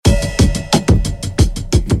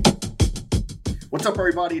What's up,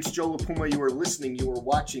 everybody? It's Joe LaPuma. You are listening, you are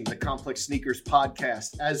watching the Complex Sneakers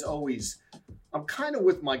podcast. As always, I'm kind of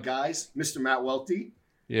with my guys, Mr. Matt Welty.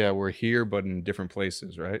 Yeah, we're here, but in different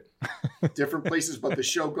places, right? Different places, but the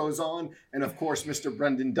show goes on. And of course, Mr.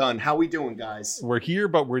 Brendan Dunn. How we doing, guys? We're here,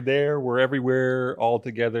 but we're there. We're everywhere, all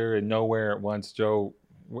together and nowhere at once. Joe,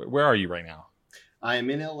 where are you right now? I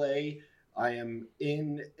am in LA. I am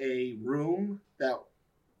in a room that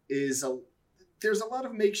is there's a lot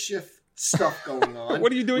of makeshift stuff going on.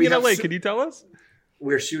 What are you doing in LA? Can you tell us?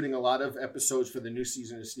 We're shooting a lot of episodes for the new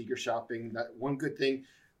season of Sneaker Shopping. That one good thing,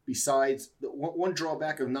 besides the one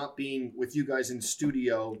drawback of not being with you guys in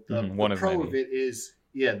studio, the pro of it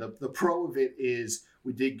is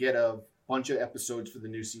we did get a bunch of episodes for the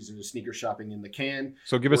new season of Sneaker Shopping in the can.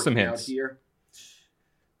 So give us some hints. Here.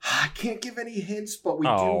 I can't give any hints, but we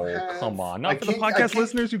do have... Oh, come on. Not for the podcast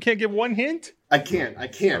listeners, you can't give one hint? I can't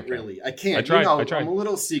really. I can't. I tried. I'm a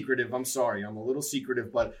little secretive. I'm sorry. I'm a little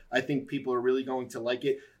secretive, but I think people are really going to like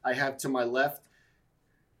it. I have to my left,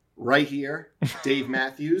 right here, Dave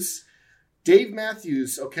Matthews. Dave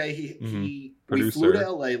Matthews, okay, we flew to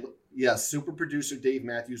LA. Yeah, super producer Dave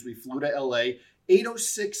Matthews. We flew to LA,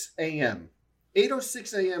 8:06 a.m.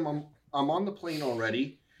 8:06 a.m. I'm on the plane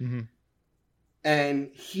already. Mm-hmm. And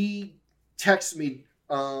he texts me,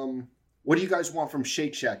 what do you guys want from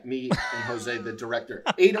Shake Shack? Me and Jose, the director.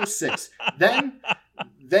 8:06.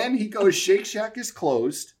 Then he goes, Shake Shack is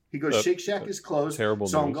closed. He goes, Shake Shack is closed. Terrible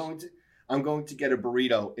so news. I'm going to get a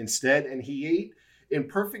burrito instead. And he ate, in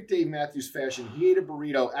perfect Dave Matthews fashion, he ate a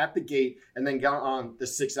burrito at the gate and then got on the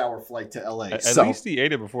 6-hour flight to LA. At least he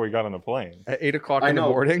ate it before he got on the plane. At 8 o'clock in the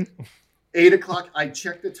morning? 8 o'clock. I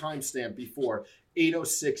checked the timestamp before.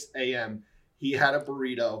 8:06 a.m. He had a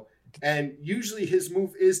burrito, and usually his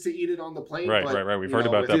move is to eat it on the plane. Right. We've heard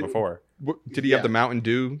about that before. Did he have the Mountain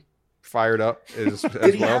Dew fired up as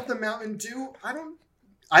Did he have the Mountain Dew? I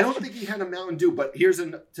don't think he had a Mountain Dew, but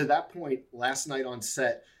to that point, last night on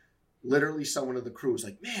set, literally someone of the crew was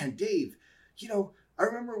like, man, Dave, I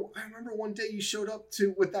remember one day you showed up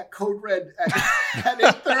with that Code Red at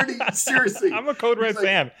 8:30. Seriously. I'm a Code Red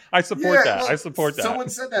fan. I support that. I support that. Someone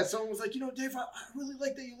said that. Someone was like, Dave, I really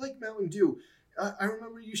like that you like Mountain Dew. I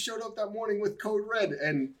remember you showed up that morning with Code Red.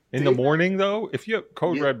 And in the morning, though, if you have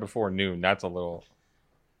Code Red before noon, that's a little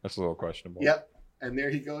questionable. Yep. And there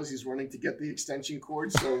he goes. He's running to get the extension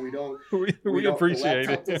cord so we don't. we appreciate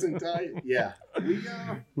the laptop doesn't die. Yeah.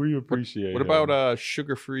 We appreciate it. What about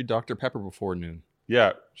sugar-free Dr. Pepper before noon?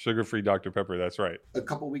 Yeah, sugar-free Dr. Pepper. That's right. A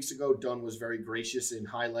couple weeks ago, Dunn was very gracious in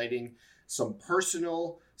highlighting some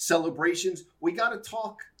personal celebrations. We got to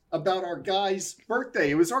talk about our guy's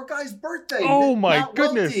birthday. It was our guy's birthday. Oh my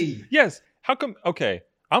goodness! Welty. Yes. How come? Okay,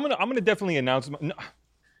 I'm gonna definitely announce.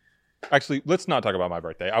 Actually, let's not talk about my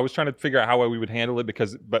birthday. I was trying to figure out how we would handle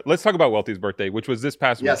it but let's talk about Welty's birthday, which was this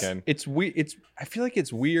past weekend. It's I feel like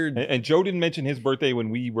it's weird. And Joe didn't mention his birthday when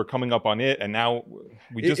we were coming up on it, and now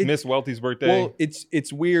we just missed Welty's birthday. Well,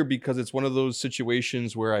 it's weird because it's one of those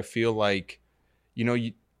situations where I feel like,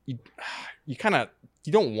 you kind of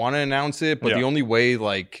you don't want to announce it, but the only way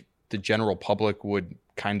like the general public would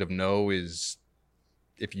kind of know is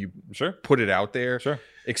if you put it out there. Sure.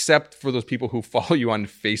 Except for those people who follow you on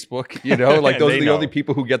Facebook, like those are the only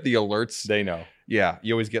people who get the alerts. They know. Yeah.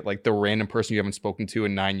 You always get like the random person you haven't spoken to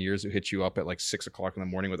in 9 years who hits you up at like 6 o'clock in the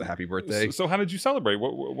morning with a happy birthday. So how did you celebrate?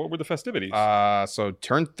 What were the festivities? So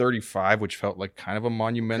turned 35, which felt like kind of a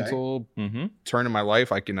monumental turn in my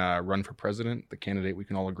life. I can run for president, the candidate we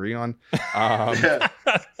can all agree on.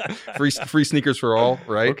 Free sneakers for all,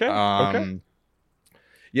 right? Okay.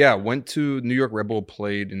 Yeah, went to New York Red Bull,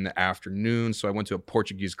 played in the afternoon. So I went to a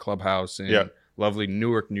Portuguese clubhouse in lovely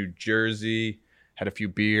Newark, New Jersey. Had a few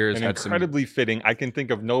beers. And incredibly fitting. I can think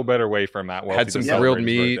of no better way for Matt Welty. Had some grilled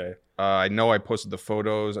meat. I know I posted the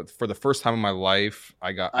photos. For the first time in my life,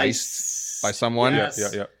 I got iced by someone.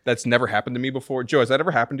 Yes. Yeah. That's never happened to me before. Joe, has that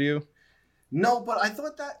ever happened to you? No, but I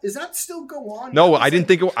thought does that still go on? No, I didn't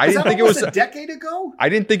think it was a decade ago. I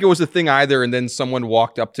didn't think it was a thing either. And then someone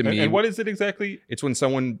walked up to me. And what is it exactly? It's when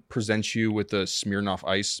someone presents you with a Smirnoff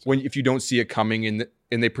Ice. If you don't see it coming and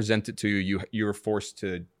they present it to you, you're forced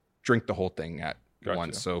to drink the whole thing at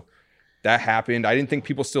once. So that happened. I didn't think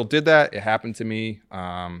people still did that. It happened to me.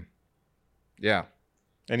 Yeah.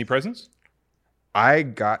 Any presents? I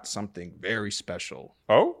got something very special.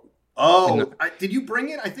 Did you bring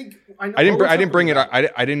it? I think I know. I didn't bring it.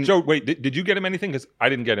 I didn't. Joe, wait. Did you get him anything? Because I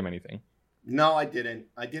didn't get him anything. No, I didn't.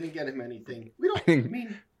 I didn't get him anything. We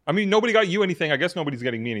don't. I mean, nobody got you anything. I guess nobody's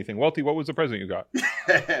getting me anything. Welty, what was the present you got?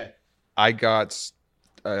 I got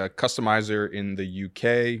a customizer in the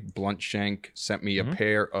UK. Blunt Shank sent me a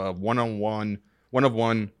pair of one of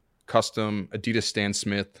one custom Adidas Stan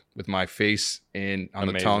Smith with my face and on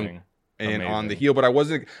the tongue and on the heel. But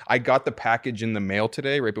I got the package in the mail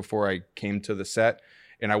today right before I came to the set,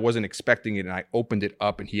 and I wasn't expecting it. And I opened it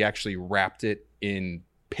up, and he actually wrapped it in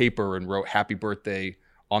paper and wrote "Happy Birthday"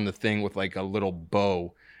 on the thing with like a little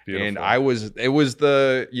bow. Beautiful. And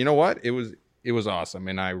it was awesome,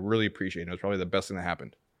 and I really appreciate it. It was probably the best thing that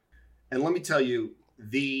happened. And let me tell you,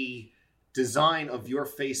 the design of your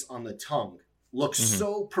face on the tongue looks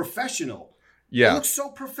so professional. Yeah, it looks so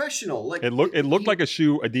professional. Like it looked like a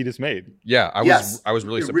shoe Adidas made. Yeah, I was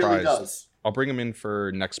really surprised. Really does. I'll bring him in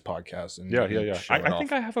for next podcast. And yeah. I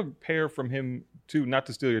think I have a pair from him too. Not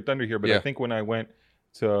to steal your thunder here, but I think when I went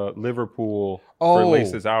to Liverpool for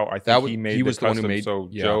Laces Out, I think he was the one who made. So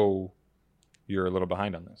Joe, you're a little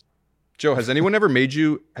behind on this. Joe, has anyone ever made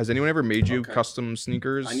you custom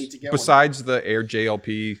sneakers? I need to get besides the Air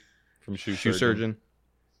JLP from Shoe Surgeon.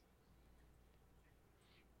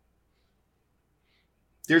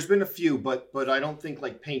 There's been a few, but I don't think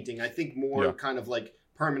like painting. I think more kind of like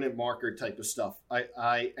permanent marker type of stuff.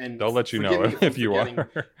 And they'll let you know if you are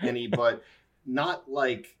any, but not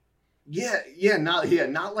like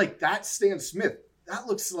not like that Stan Smith. That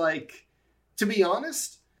looks like, to be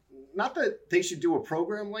honest, not that they should do a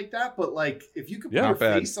program like that, but like if you could put your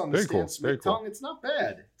face on the Stan Smith tongue, it's not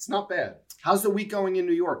bad. It's not bad. How's the week going in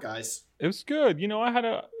New York, guys? It was good. You know,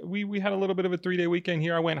 we had a little bit of a 3-day weekend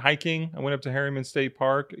here. I went hiking. I went up to Harriman State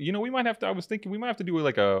Park. You know, I was thinking we might have to do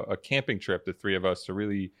like a camping trip, the three of us, to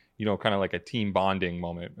really, you know, kind of like a team bonding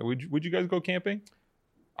moment. Would you guys go camping?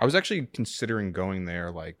 I was actually considering going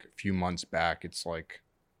there like a few months back. It's like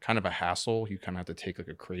kind of a hassle. You kind of have to take like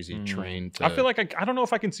a crazy train. I feel like I don't know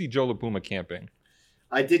if I can see Joe LaPuma camping.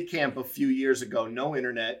 I did camp a few years ago. No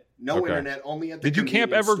internet. Internet. Only at the. Did you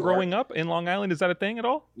camp ever store. Growing up in Long Island? Is that a thing at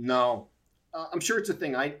all? No. I'm sure it's a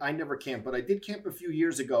thing. I never camped, but I did camp a few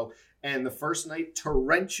years ago. And the first night,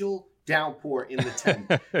 torrential downpour in the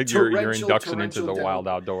tent. your induction into the wild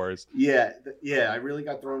outdoors. Yeah. I really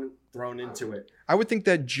got thrown into it. I would think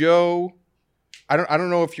that Joe. I don't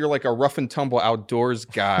know if you're like a rough and tumble outdoors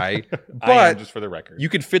guy, but I am, just for the record. You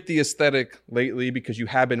could fit the aesthetic lately because you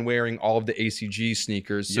have been wearing all of the ACG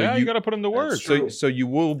sneakers. So you got to put them to work. So you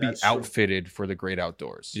will be outfitted for the great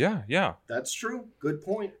outdoors. Yeah. That's true. Good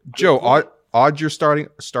point. Joe, odds you're starting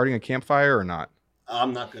a campfire or not?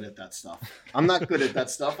 I'm not good at that stuff.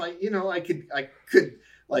 I could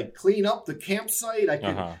like clean up the campsite. I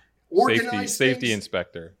could organize safety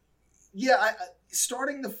inspector. Yeah,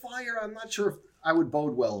 starting the fire, I'm not sure if I would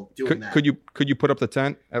bode well doing that. Could you put up the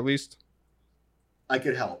tent at least? I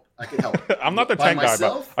could help. I'm not the tent guy,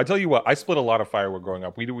 but I tell you what, I split a lot of firewood growing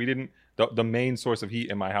up. We didn't. The main source of heat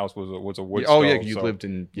in my house was a wood stove. Oh yeah, you lived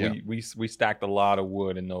in. Yeah, we stacked a lot of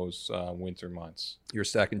wood in those winter months. You're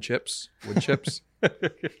stacking wood chips.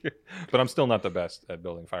 But I'm still not the best at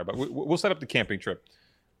building fire. But we'll set up the camping trip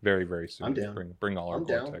very, very soon. I'm down. Bring all our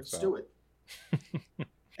Gore-Tex. Let's do it.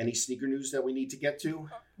 Any sneaker news that we need to get to?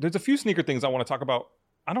 There's a few sneaker things I want to talk about.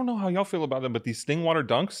 I don't know how y'all feel about them, but these Stingwater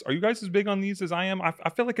Dunks, are you guys as big on these as I am? I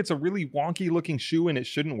feel like it's a really wonky looking shoe and it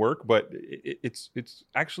shouldn't work, but it's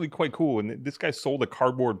actually quite cool. And this guy sold a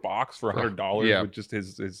cardboard box for $100 with just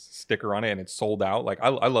his sticker on it, and it's sold out. Like, I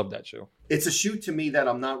love that shoe. It's a shoe to me that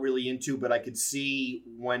I'm not really into, but I could see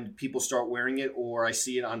when people start wearing it or I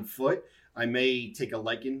see it on foot, I may take a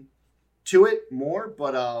liking to it more.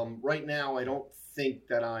 But right now, I don't think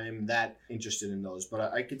that I'm that interested in those.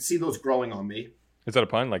 But I could see those growing on me. Is that a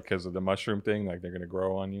pun? Like, because of the mushroom thing, like they're going to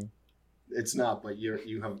grow on you? It's not, but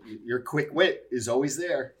your quick wit is always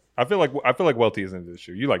there. I feel like Welty is into this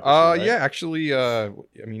shoe. You like this shoe, right? Yeah, actually, I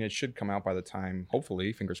mean, it should come out by the time,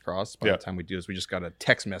 hopefully, fingers crossed, by the time we do this. We just got a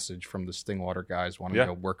text message from the Stingwater guys wanting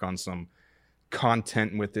to work on some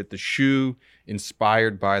content with it. The shoe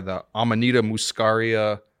inspired by the Amanita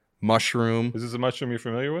muscaria mushroom. Is this a mushroom you're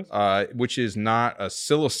familiar with? Which is not a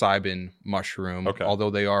psilocybin mushroom,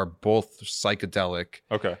 although they are both psychedelic.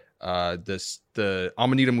 Okay. The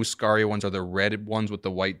Amanita muscaria ones are the red ones with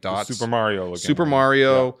the white dots. The Super Mario looking. Super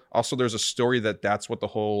Mario. Yeah. Also, there's a story that's what the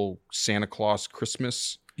whole Santa Claus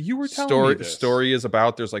Christmas story is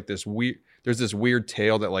about. There's like this weird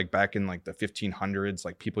tale that like back in like the 1500s,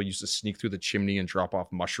 like people used to sneak through the chimney and drop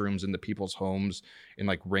off mushrooms into people's homes, and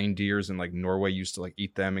like reindeers in like Norway used to like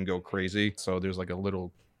eat them and go crazy. So there's like a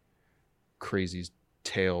little crazy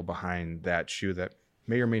tale behind that shoe that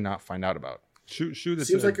may or may not find out about. Shoe that's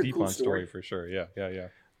seems like a deep cool on story for sure. Yeah.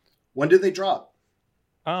 When did they drop?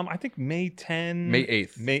 I think May 10. May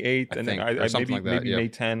 8th. May 8th. And then maybe May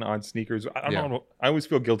 10 on sneakers. I don't know. I always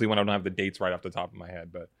feel guilty when I don't have the dates right off the top of my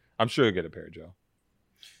head, but I'm sure you'll get a pair, Joe.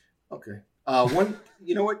 Okay.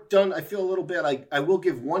 You know what, Dunn? I feel a little bad. I will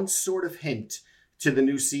give one sort of hint to the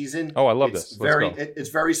new season. Oh, I love this. It's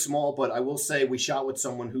very small, but I will say we shot with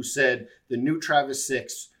someone who said the new Travis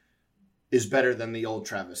 6 is better than the old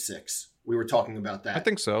Travis 6. We were talking about that. I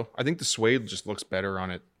think so. I think the suede just looks better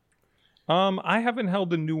on it. I haven't held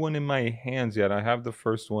the new one in my hands yet. I have the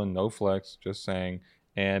first one, no flex, just saying.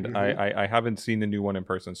 And I haven't seen the new one in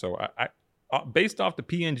person. So I based off the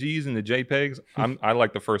PNGs and the JPEGs, I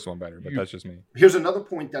like the first one better, but that's just me. Here's another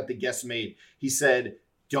point that the guest made. He said,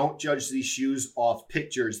 don't judge these shoes off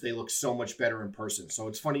pictures. They look so much better in person. So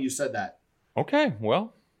it's funny you said that. Okay,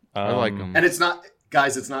 well. I like them. And it's not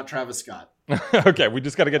Travis Scott. Okay, we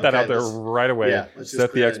just got to get that out there right away. Yeah,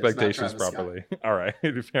 set the expectations properly. All right,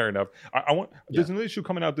 fair enough. There's an issue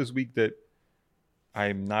coming out this week that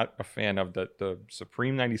I'm not a fan of, the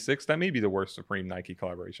Supreme 96. That may be the worst Supreme Nike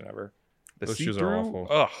collaboration ever. Those shoes are awful.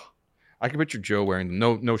 Ugh. I can picture Joe wearing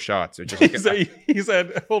them. No shots. Just he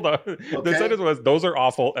said, hold on. Okay. The sentence was, those are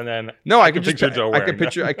awful. And then I can picture Joe wearing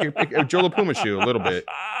I can picture Joe LaPuma shoe a little bit.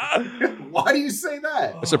 Why do you say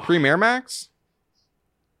that? A Supreme Air Max?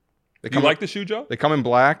 Do you like the shoe, Joe? They come in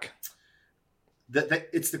black.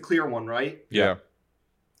 It's the clear one, right? Yeah.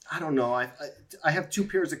 I don't know. I have 2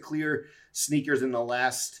 pairs of clear sneakers in the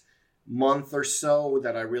last month or so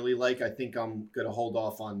that I really like. I think I'm going to hold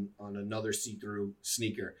off on another see-through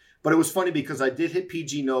sneaker. But it was funny because I did hit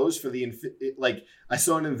PG Nose for I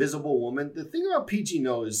saw an Invisible Woman. The thing about PG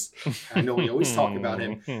Nose, I know we always talk about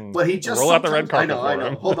him, but he just roll out the red carpet. I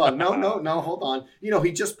know. Hold on. No, hold on.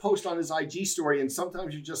 He just posts on his IG story, and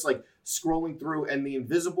sometimes you're just like scrolling through, and the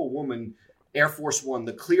Invisible Woman Air Force One,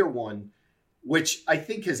 the clear one, which I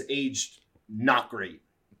think has aged not great.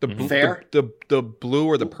 The blue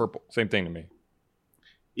or the purple? Same thing to me.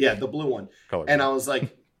 Yeah, the blue one. Color. And I was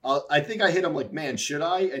like, I think I hit him like, man, should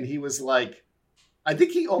I? And he was like, I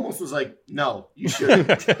think he almost was like, no, you shouldn't.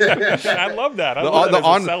 I love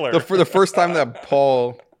that. For the first time that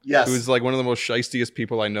Paul, yes, who's like one of the most shystiest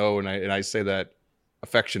people I know, and I say that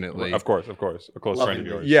affectionately. Of course, a close friend of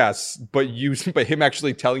yours. Yes, but him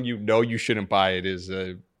actually telling you no, you shouldn't buy it is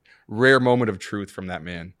a rare moment of truth from that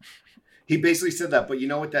man. He basically said that, but you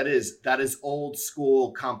know what that is? That is old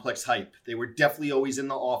school Complex hype. They were definitely always in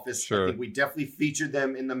the office. Sure. I think we definitely featured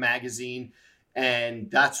them in the magazine, and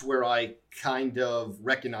that's where I kind of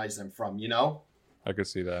recognize them from, I could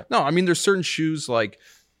see that. No, I mean, there's certain shoes like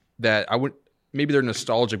that maybe they're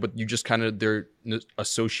nostalgic, but you just they're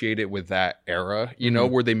associated with that era,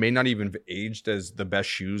 where they may not even have aged as the best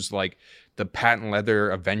shoes, like the patent leather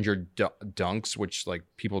Avenger Dunks, which like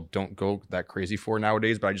people don't go that crazy for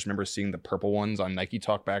nowadays. But I just remember seeing the purple ones on Nike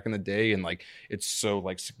Talk back in the day, and like it's so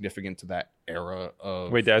like significant to that era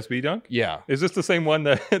of. Wait, the SB Dunk? Yeah. Is this the same one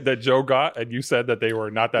that Joe got, and you said that they were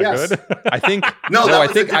not that good? I think no. I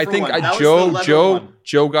think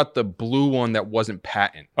Joe got the blue one that wasn't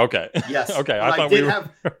patent. Okay. Yes. Okay.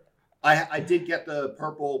 I did get the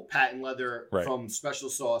purple patent leather from Special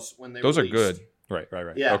Sauce when they those released. Are good.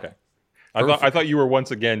 Right. Yeah. Okay. I thought you were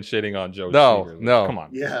once again shitting on Joe. No. Come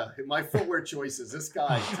on. Yeah, my footwear choices. This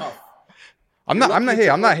guy tough. I'm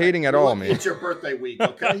not hating at all, man. It's your birthday week,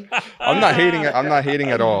 okay? I'm not hating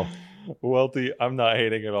at all. Welty, I'm not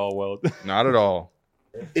hating at all, Welt. Not at all.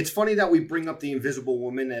 It's funny that we bring up the Invisible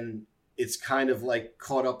Woman, and it's kind of like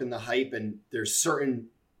caught up in the hype, and there's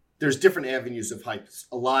different avenues of hype.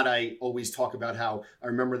 A lot I always talk about how I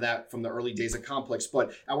remember that from the early days of Complex.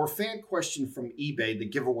 But our fan question from eBay, the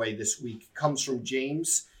giveaway this week, comes from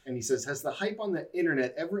James. And he says, has the hype on the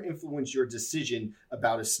internet ever influenced your decision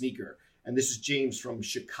about a sneaker? And this is James from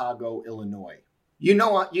Chicago, Illinois. You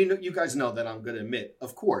guys know that I'm going to admit,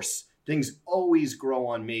 of course, things always grow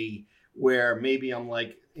on me where maybe I'm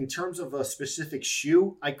like, in terms of a specific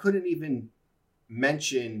shoe, I couldn't even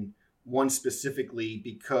mention one specifically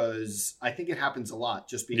because I think it happens a lot,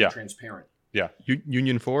 just being transparent. Yeah.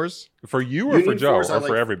 Union 4s? For you or for Joe or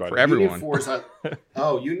for everybody? For everyone. Union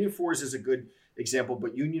 4s, Union 4s is a good example,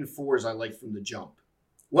 but Union 4s I like from the jump.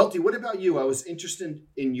 Welty, what about you? I was interested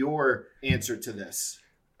in your answer to this.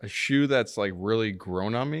 A shoe that's like really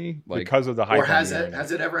grown on me, like because of the hype. Or has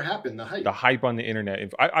it ever happened? The hype on the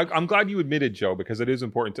internet. I'm glad you admitted, Joe, because it is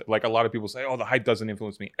important to, like, a lot of people say, "Oh, the hype doesn't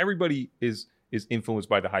influence me." Everybody is influenced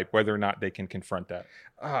by the hype, whether or not they can confront that.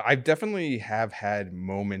 I definitely have had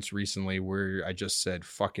moments recently where I just said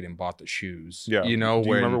 "fuck it" and bought the shoes. Yeah, Do you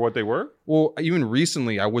remember what they were? Well, even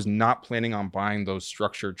recently, I was not planning on buying those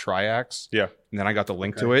structured triacs. Yeah, and then I got the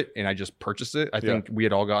link to it, and I just purchased it. I think we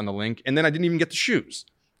had all gotten the link, and then I didn't even get the shoes.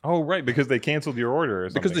 Oh, right, because they canceled your order or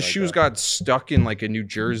something. Because the shoes got stuck in like a New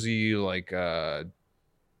Jersey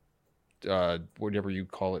whatever you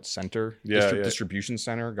call it, center, distribution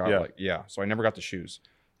center. So I never got the shoes.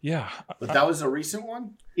 Yeah, but that was a recent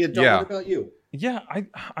one. Yeah, what about you? Yeah,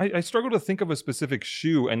 I struggle to think of a specific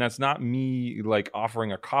shoe, and that's not me like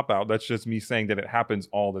offering a cop out. That's just me saying that it happens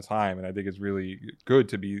all the time, and I think it's really good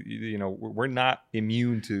to be. We're not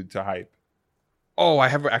immune to hype. Oh, I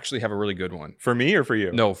actually have a really good one for me or for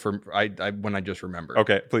you. No, I when I just remembered.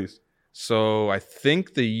 Okay, please. So I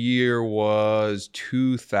think the year was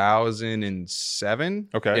 2007.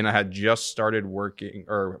 Okay, and I had just started working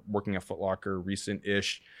at Foot Locker,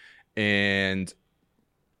 recent-ish, and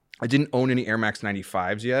I didn't own any Air Max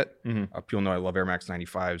 95s yet. Mm-hmm. People know I love Air Max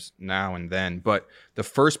 95s now and then. But the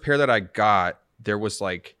first pair that I got, there was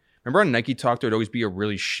like, remember on Nike Talk, there'd always be a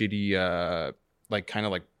really shitty,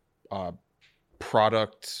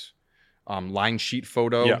 product line sheet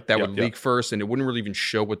photo that would leak first, and it wouldn't really even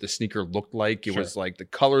show what the sneaker looked like. It was like the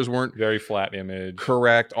colors weren't very flat image.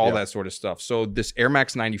 Correct. All that sort of stuff. So this Air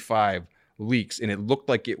Max 95 leaks, and it looked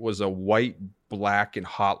like it was a white, black, and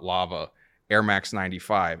hot lava Air Max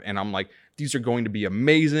 95. And I'm like, these are going to be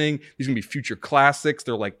amazing. These are going to be future classics.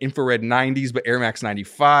 They're like infrared 90s, but Air Max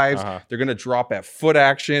 95s. They're going to drop at Foot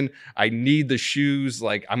Action. I need the shoes.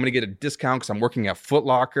 Like, I'm going to get a discount because I'm working at Foot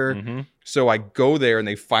Locker. Mm-hmm. So I go there, and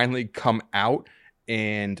they finally come out,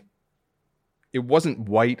 and it wasn't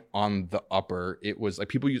white on the upper. It was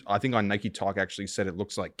like I think on Nike Talk actually said it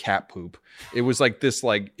looks like cat poop. It was like this,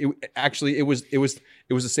 like, it was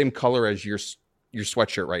the same color as your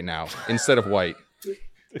sweatshirt right now instead of white.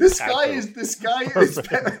 This guy's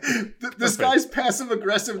passive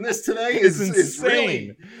aggressiveness today is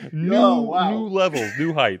insane. New levels,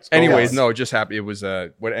 new heights. Anyways, no, it just happened. It was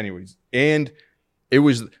anyways, and it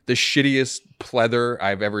was the shittiest pleather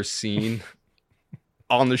I've ever seen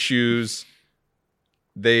on the shoes.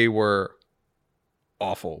 They were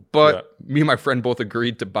awful, but me and my friend both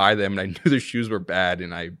agreed to buy them, and I knew the shoes were bad,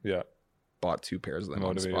 and I bought 2 pairs of them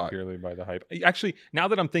on the spot. Purely by the hype. Actually, now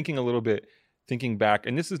that I'm thinking back,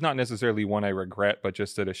 and this is not necessarily one I regret, but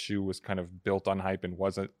just that a shoe was kind of built on hype and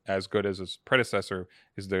wasn't as good as its predecessor,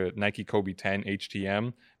 is the Nike Kobe 10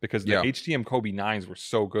 HTM, because the HTM Kobe 9s were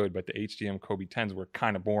so good, but the HTM Kobe 10s were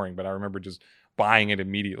kind of boring. But I remember just buying it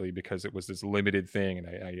immediately because it was this limited thing, and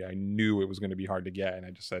I knew it was going to be hard to get, and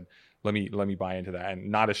I just said, let me buy into that. And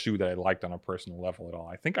not a shoe that I liked on a personal level at all.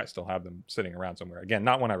 I think I still have them sitting around somewhere. Again,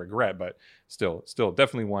 not one I regret, but still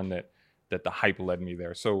definitely one that the hype led me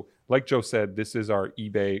there. So like Joe said, this is our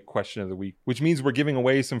eBay question of the week, which means we're giving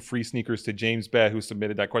away some free sneakers to James Bett, who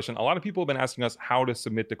submitted that question. A lot of people have been asking us how to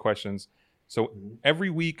submit the questions. So every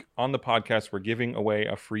week on the podcast, we're giving away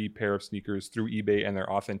a free pair of sneakers through eBay and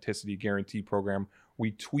their authenticity guarantee program. We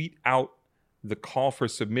tweet out the call for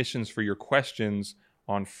submissions for your questions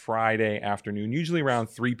on Friday afternoon, usually around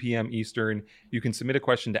 3 p.m. Eastern. You can submit a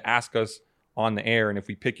question to ask us on the air, and if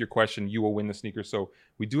we pick your question, you will win the sneakers. So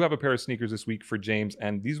we do have a pair of sneakers this week for James,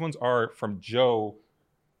 and these ones are from Joe.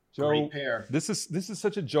 Great pair. This is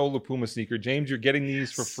such a Joe LaPuma sneaker. James, you're getting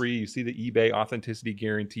these for free. You see the eBay authenticity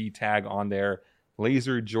guarantee tag on there.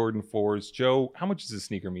 Laser Jordan 4s. Joe, how much does this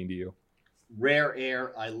sneaker mean to you? Rare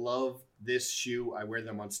air. I love this shoe. I wear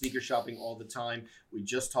them on sneaker shopping all the time. We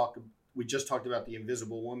just talked about the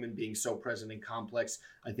Invisible Woman being so present in Complex.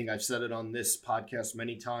 I think I've said it on this podcast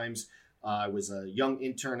many times. I was a young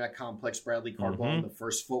intern at Complex. Bradley Carbone, the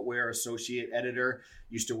first footwear associate editor,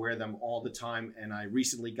 used to wear them all the time. And I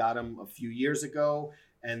recently got them a few years ago.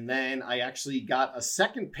 And then I actually got a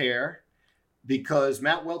second pair because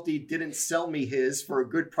Matt Welty didn't sell me his for a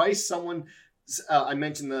good price. I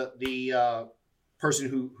mentioned the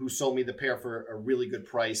person who sold me the pair for a really good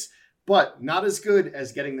price, but not as good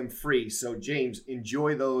as getting them free. So James,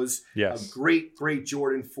 enjoy those. Yes. A great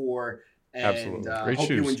Jordan 4. And absolutely. Hope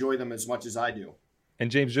you enjoy them as much as I do. And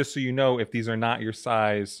James, just so you know, if these are not your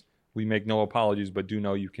size, we make no apologies, but do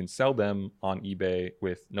know you can sell them on eBay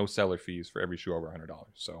with no seller fees for every shoe over $100.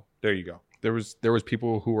 So there you go. There was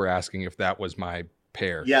people who were asking if that was my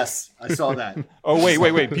pair. Yes, I saw that. Oh,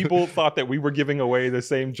 wait. People thought that we were giving away the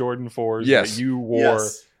same Jordan 4s that you wore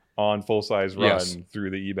on Full Size Run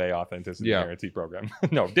through the eBay authenticity guarantee program.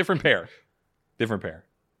 No, different pair.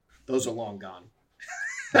 Those are long gone.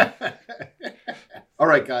 All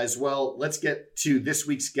right, guys. Well, let's get to this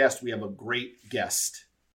week's guest. We have a great guest.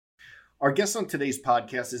 Our guest on today's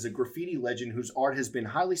podcast is a graffiti legend whose art has been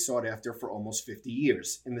highly sought after for almost 50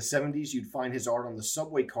 years. In the 70s, you'd find his art on the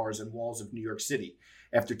subway cars and walls of New York City.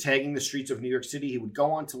 After tagging the streets of New York City, he would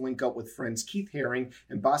go on to link up with friends Keith Haring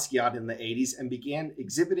and Basquiat in the 80s and began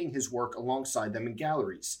exhibiting his work alongside them in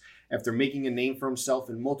galleries. After making a name for himself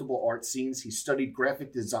in multiple art scenes, he studied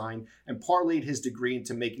graphic design and parlayed his degree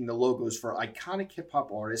into making the logos for iconic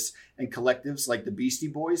hip-hop artists and collectives like the Beastie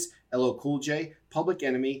Boys, LL Cool J, Public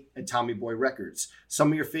Enemy, and Tommy Boy Records. Some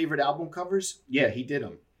of your favorite album covers? Yeah, he did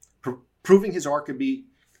them. Proving his art could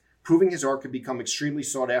become extremely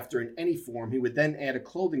sought after in any form, he would then add a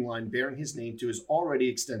clothing line bearing his name to his already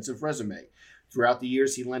extensive resume. Throughout the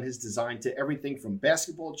years, he lent his design to everything from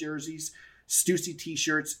basketball jerseys, Stussy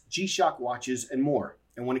t-shirts, G-Shock watches, and more.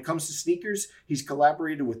 And when it comes to sneakers, he's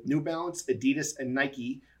collaborated with New Balance, Adidas, and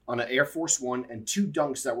Nike on an Air Force One and 2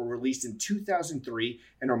 Dunks that were released in 2003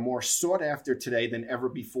 and are more sought after today than ever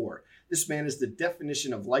before. This man is the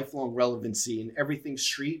definition of lifelong relevancy in everything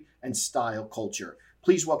street and style culture.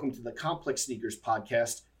 Please welcome to the Complex Sneakers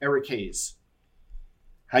podcast, Eric Haze.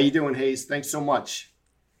 How you doing, Haze? Thanks so much.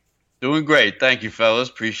 Doing great. Thank you, fellas.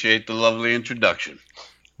 Appreciate the lovely introduction.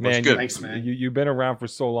 Man, good? Thanks, man. You've been around for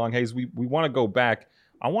so long, Haze. We want to go back.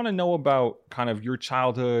 I want to know about kind of your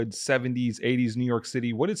childhood, 70s, 80s, New York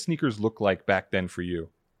City. What did sneakers look like back then for you?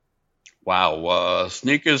 Wow.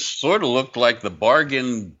 Sneakers sort of looked like the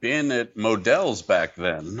bargain bin at Modell's back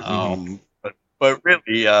then. But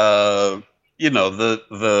really, the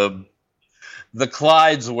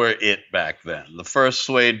Clydes were it back then. The first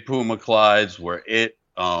suede Puma Clydes were it.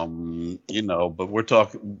 But we're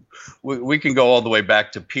talking, we can go all the way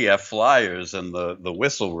back to PF Flyers and the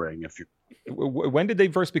whistle ring. When did they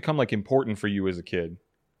first become like important for you as a kid?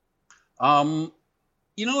 In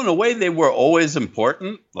a way they were always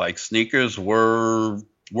important. Like sneakers were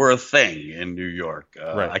a thing in New York.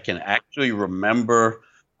 Right. I can actually remember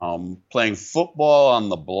playing football on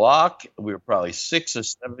the block. We were probably 6 or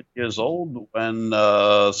 7 years old when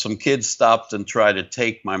some kids stopped and tried to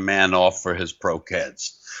take my man off for his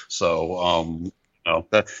Pro-Keds. So,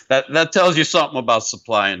 that tells you something about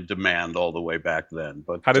supply and demand all the way back then.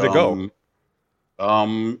 But how did it go?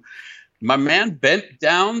 My man bent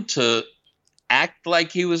down to act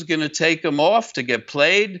like he was going to take him off to get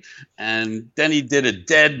played, and then he did a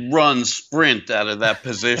dead run sprint out of that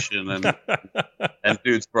position, and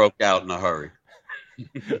dudes broke out in a hurry.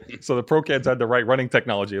 So the Pro-Keds had the right running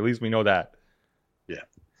technology. At least we know that. Yeah.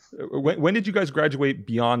 When did you guys graduate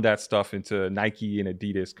beyond that stuff into Nike and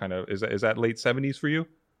Adidas? Kind of is that late 70s for you?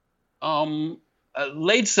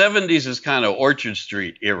 Late 70s is kind of Orchard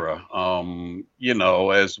Street era.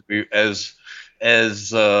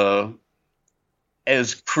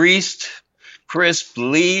 As creased, crisp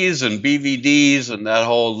Lees and BVDs and that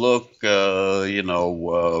whole look,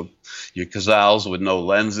 your Cazals with no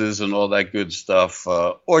lenses and all that good stuff.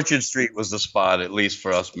 Orchard Street was the spot, at least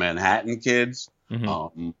for us Manhattan kids.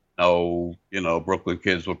 Mm-hmm. Brooklyn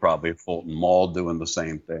kids were probably at Fulton Mall doing the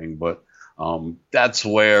same thing. But that's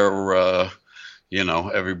where,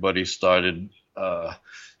 everybody started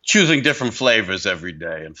choosing different flavors every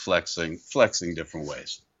day and flexing different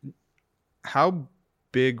ways. How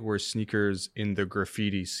big were sneakers in the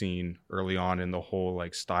graffiti scene early on in the whole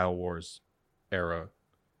like Style Wars era?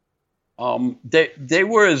 They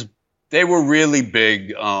were really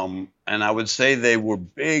big, and I would say they were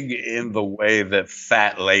big in the way that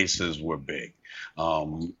fat laces were big.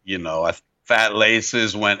 Fat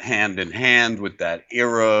laces went hand in hand with that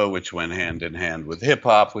era, which went hand in hand with hip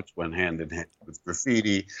hop, which went hand in hand with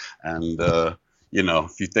graffiti, and if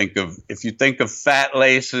you think of fat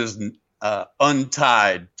laces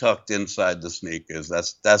untied, tucked inside the sneakers,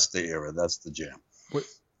 that's the era, that's the jam.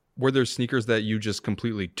 Were there sneakers that you just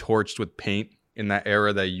completely torched with paint in that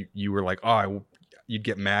era that you were like, you'd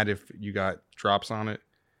get mad if you got drops on it?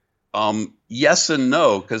 Yes and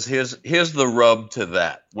no, because here's the rub to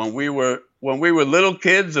that. When we were little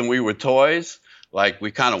kids and we were toys, like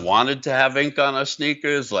we kind of wanted to have ink on our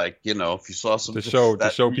sneakers, like if you saw some to show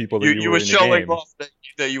people that you were in showing the game. Off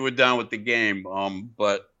that you were down with the game.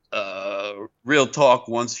 But real talk,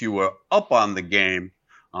 once you were up on the game,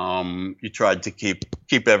 you tried to keep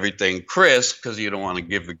everything crisp because you don't want to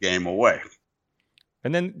give the game away.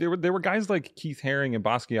 And then there were guys like Keith Haring and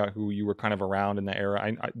Basquiat who you were kind of around in that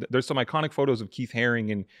era. There's some iconic photos of Keith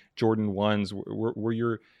Haring and Jordan 1s.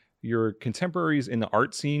 Were your contemporaries in the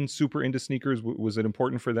art scene super into sneakers? Was it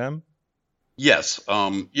important for them? Yes.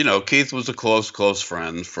 Keith was a close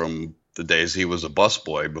friend from the days he was a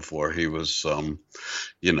busboy before he was,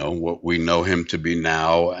 what we know him to be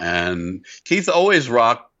now. And Keith always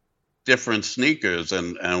rocked different sneakers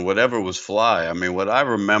and whatever was fly. I mean, what I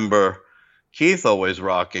remember Keith always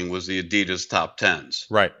rocking was the Adidas Top 10s.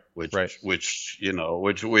 Right. which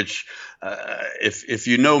if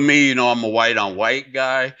you know me, you know I'm a white on white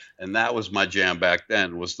guy, and that was my jam back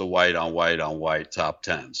then, was the white on white top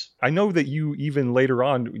 10s. I know that you even later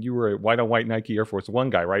on, you were a white on white Nike Air Force One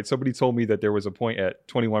guy, right? Somebody told me that there was a point at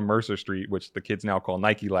 21 Mercer Street, which the kids now call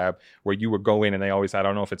Nike Lab, where you would go in and they always had, I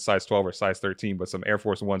don't know if it's size 12 or size 13, but some Air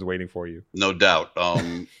Force Ones waiting for you. No doubt.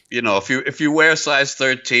 If you wear size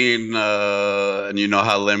 13 and you know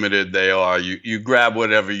how limited they are, you grab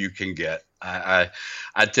whatever you can get. I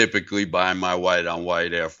typically buy my white on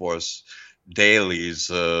white Air Force dailies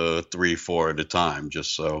 3-4 at a time,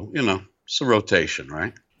 just so it's a rotation,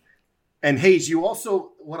 right? And Haze, you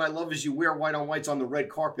also, what I love is you wear white on whites on the red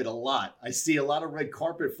carpet a lot. I see a lot of red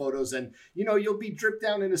carpet photos, and you'll be dripped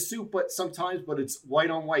down in a suit, but it's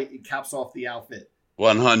white on white. It caps off the outfit.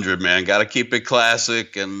 100, man. Got to keep it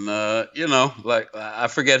classic. And, like I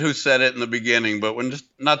forget who said it in the beginning, but we're just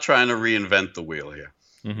not trying to reinvent the wheel here.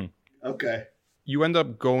 Mm-hmm. Okay. You end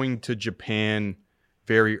up going to Japan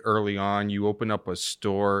very early on. You open up a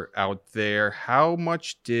store out there. How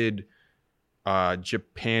much did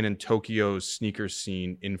Japan and Tokyo's sneaker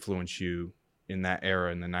scene influence you in that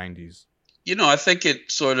era in the 90s? I think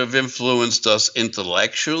it sort of influenced us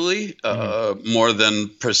intellectually more than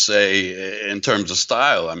per se in terms of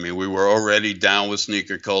style. I mean, we were already down with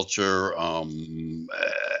sneaker culture, and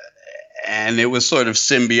it was sort of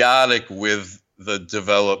symbiotic with the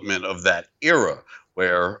development of that era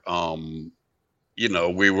where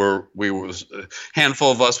we were a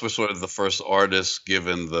handful of us were sort of the first artists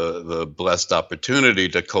given the blessed opportunity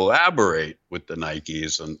to collaborate with the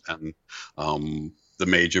Nikes and the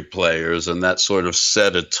major players, and that sort of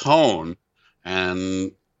set a tone.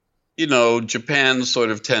 And Japan sort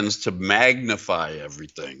of tends to magnify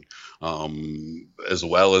everything as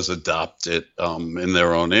well as adopt it in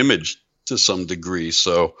their own image to some degree.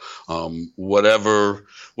 So whatever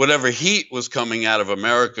heat was coming out of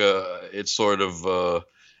America, it sort of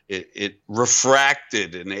it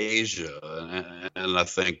refracted in Asia, and I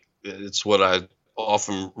think it's what I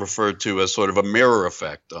often referred to as sort of a mirror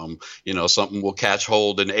effect. Something will catch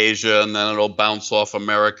hold in Asia and then it'll bounce off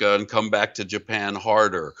America and come back to Japan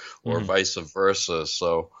harder, or vice versa.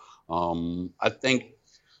 So I think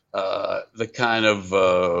the kind of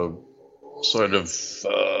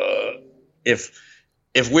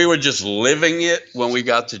if we were just living it when we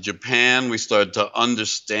got to Japan, we started to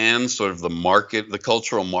understand sort of the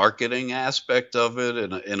cultural marketing aspect of it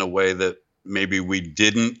in a way that maybe we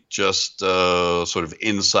didn't just sort of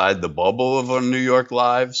inside the bubble of our New York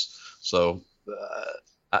lives. So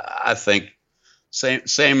I think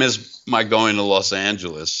same as my going to Los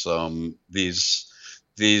Angeles. These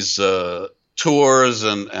tours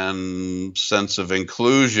and sense of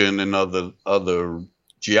inclusion in other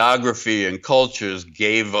geography and cultures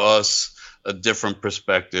gave us a different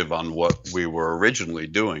perspective on what we were originally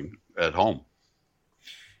doing at home.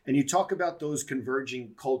 And you talk about those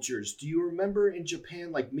converging cultures. Do you remember in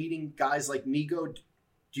Japan, like meeting guys like Nigo?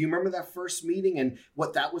 Do you remember that first meeting and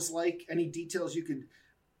what that was like? Any details you could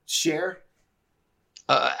share?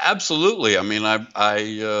 Absolutely. I mean, I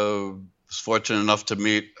was fortunate enough to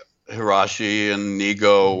meet Hirashi and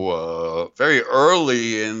Nigo very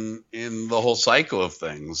early in the whole cycle of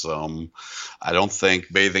things. I don't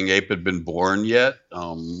think Bathing Ape had been born yet.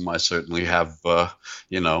 I certainly have,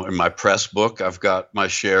 in my press book, I've got my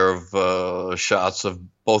share of shots of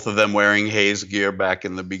both of them wearing Haze gear back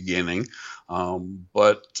in the beginning.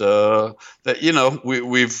 But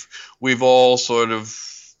we've all sort of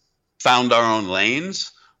found our own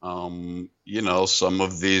lanes. Some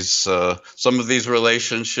of these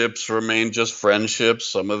relationships remain just friendships.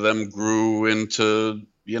 Some of them grew into,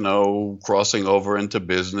 crossing over into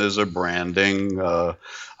business or branding.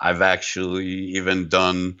 I've actually even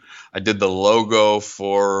I did the logo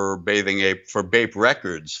for Bathing Ape for Bape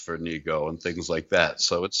Records for Nigo and things like that.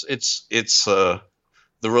 So it's the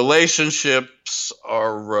relationships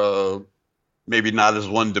are maybe not as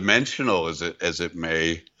one dimensional as it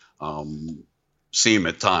may seem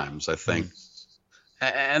at times, I think.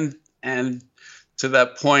 And to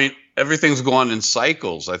that point, everything's gone in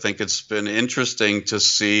cycles. I think it's been interesting to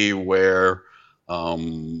see where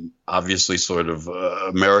obviously sort of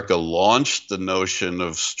America launched the notion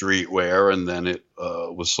of streetwear, and then it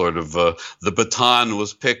was sort of the baton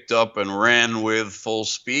was picked up and ran with full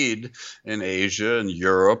speed in Asia and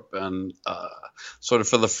Europe. And sort of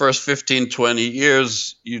for the first 15, 20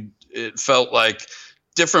 years, it felt like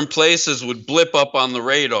different places would blip up on the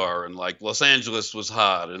radar, and like Los Angeles was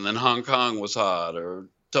hot, and then Hong Kong was hot, or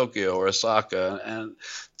Tokyo or Osaka. And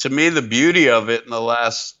to me, the beauty of it in the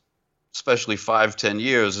last, especially 5-10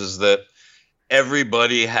 years, is that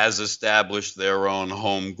everybody has established their own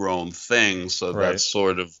homegrown thing, so Right. that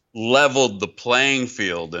sort of leveled the playing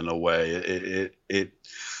field in a way.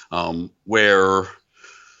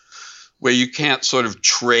 Where you can't sort of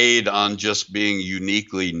trade on just being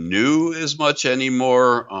uniquely new as much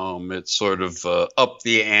anymore. It's sort of up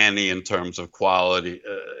the ante in terms of quality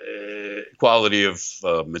of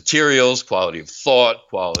materials, quality of thought,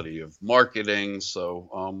 quality of marketing.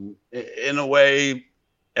 So in a way,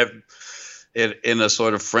 in a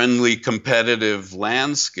sort of friendly, competitive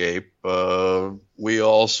landscape, we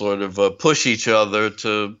all sort of push each other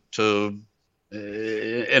to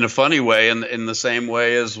in a funny way, in the same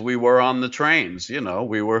way as we were on the trains. You know,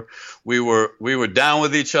 we were down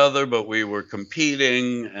with each other, but we were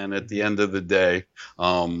competing. And at the end of the day,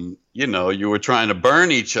 you know, you were trying to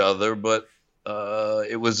burn each other, but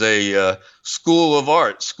it was a school of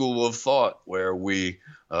art, school of thought, where we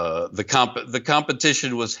the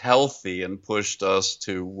competition was healthy and pushed us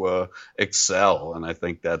to excel. And I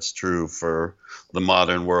think that's true for the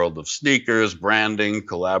modern world of sneakers, branding,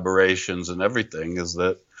 collaborations, and everything, is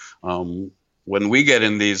that when we get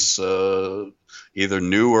in these either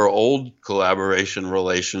new or old collaboration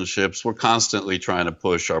relationships, we're constantly trying to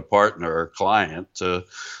push our partner or client to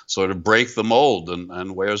sort of break the mold.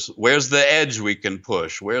 And where's the edge we can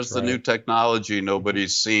push? Where's the new technology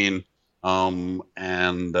nobody's seen? You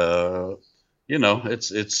know,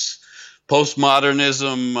 it's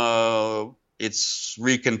postmodernism. It's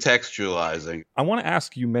recontextualizing. I want to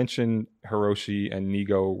ask, you mentioned Hiroshi and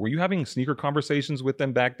Nigo. Were you having sneaker conversations with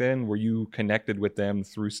them back then? Were you connected with them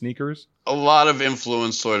through sneakers? A lot of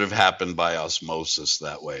influence sort of happened by osmosis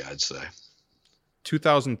that way, I'd say.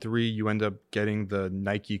 2003, you end up getting the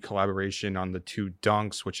Nike collaboration on the 2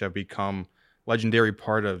 Dunks, which have become legendary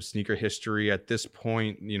part of sneaker history. At this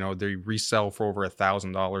point, you know, they resell for over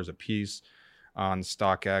 $1,000 a piece on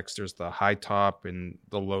StockX. There's the high top and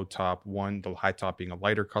the low top one, the high top being a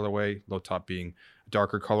lighter colorway, low top being a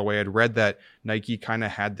darker colorway. I'd read that Nike kind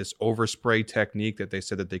of had this overspray technique that they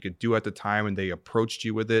said that they could do at the time, and they approached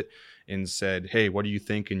you with it and said, hey, what do you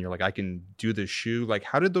think? And you're like, I can do this shoe. Like,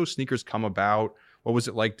 how did those sneakers come about? What was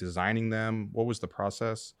it like designing them? What was the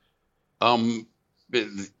process?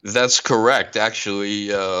 That's correct.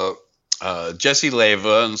 Actually, Jesse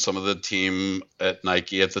Leva and some of the team at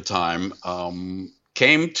Nike at the time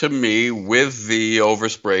came to me with the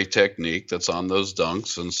overspray technique that's on those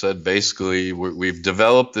Dunks and said, basically, we've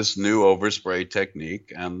developed this new overspray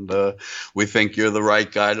technique, and we think you're the right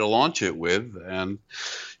guy to launch it with. And,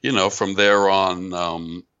 you know, from there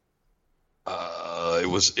on,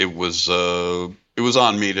 it was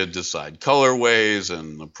on me to decide colorways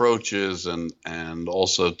and approaches, and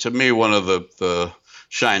also, to me, one of the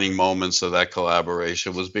shining moments of that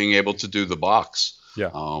collaboration was being able to do the box. Yeah.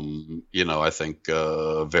 You know, I think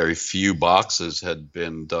very few boxes had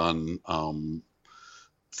been done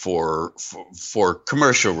for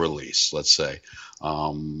commercial release, let's say.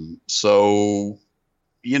 So,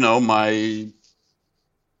 you know, I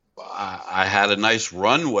had a nice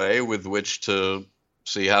runway with which to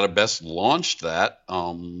see how to best launch that.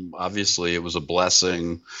 Obviously, it was a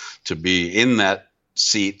blessing to be in that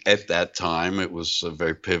seat at that time. It was a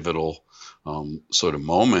very pivotal sort of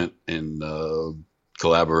moment in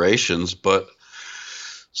collaborations. But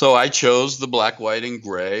so I chose the black, white, and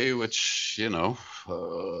gray, which, you know,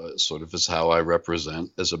 sort of is how I represent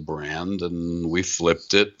as a brand. And we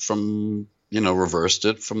flipped it from, you know, reversed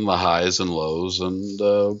it from the highs and lows,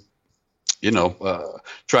 and, you know,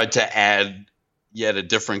 tried to add yet a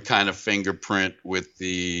different kind of fingerprint with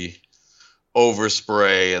the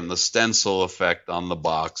overspray and the stencil effect on the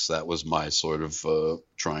box. That was my sort of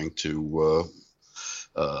trying to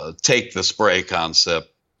take the spray concept,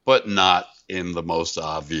 but not in the most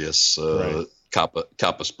obvious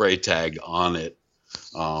Kappa spray tag on it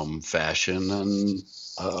fashion. And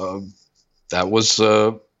that was,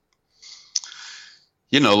 you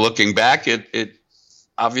know, looking back, it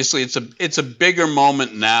obviously it's a bigger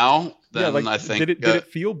moment now. I think. Did it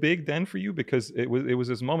feel big then for you? Because it was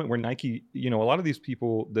this moment where Nike, you know, a lot of these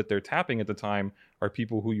people that they're tapping at the time are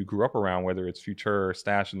people who you grew up around, whether it's Future or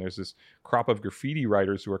Stash, and there's this crop of graffiti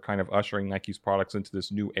writers who are kind of ushering Nike's products into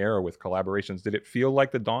this new era with collaborations. Did it feel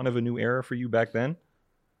like the dawn of a new era for you back then?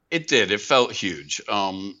 It did. It felt huge.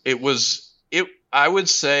 I would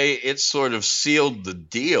say it sort of sealed the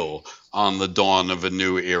deal on the dawn of a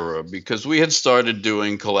new era, because we had started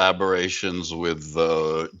doing collaborations with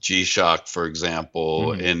G-Shock, for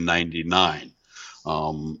example, in '99.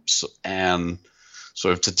 And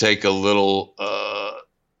sort of to take a little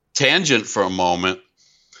tangent for a moment,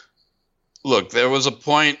 look, there was a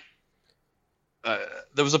point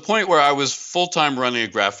there was a point where I was full-time running a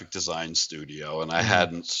graphic design studio, and I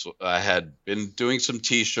had been doing some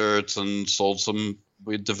T-shirts and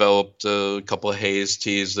we developed a couple of Haze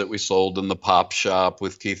tees that we sold in the pop shop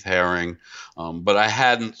with Keith Haring, but I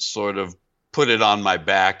hadn't sort of put it on my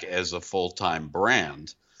back as a full-time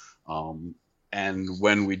brand. And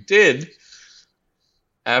when we did,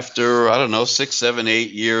 after, I don't know, 6, 7,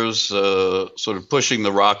 8 years, sort of pushing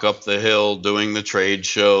the rock up the hill, doing the trade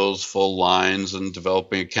shows, full lines, and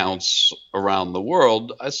developing accounts around the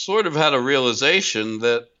world, I sort of had a realization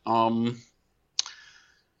that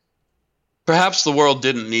perhaps the world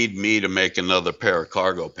didn't need me to make another pair of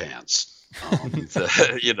cargo pants.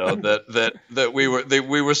 That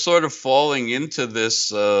we were sort of falling into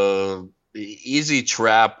this easy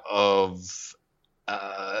trap of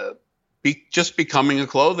just becoming a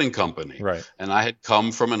clothing company. Right. And I had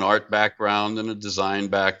come from an art background and a design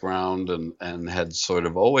background, and had sort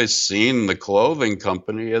of always seen the clothing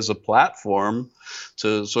company as a platform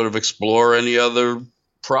to sort of explore any other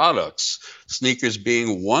products, sneakers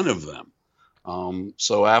being one of them.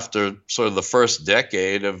 So after sort of the first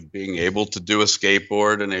decade of being able to do a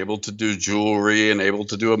skateboard and able to do jewelry and able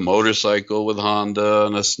to do a motorcycle with Honda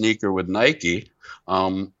and a sneaker with Nike,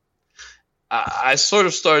 I sort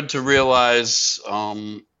of started to realize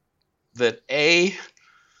that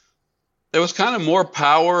there was kind of more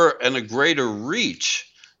power and a greater reach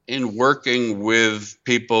in working with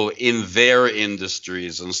people in their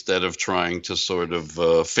industries instead of trying to sort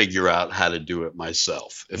of figure out how to do it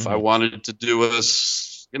myself. If I wanted to do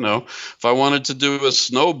if I wanted to do a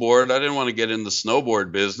snowboard, I didn't want to get in the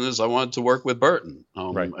snowboard business. I wanted to work with Burton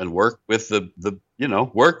and work with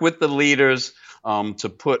work with the leaders to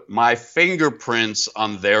put my fingerprints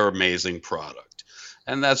on their amazing product.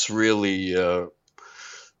 And that's really,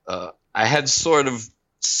 I had sort of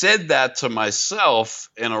said that to myself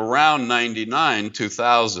in around 99,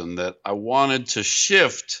 2000, that I wanted to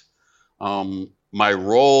shift my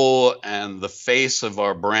role and the face of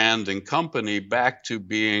our brand and company back to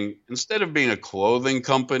being, instead of being a clothing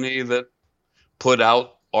company that put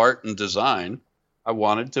out art and design, I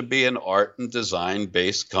wanted to be an art and design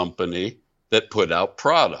based company that put out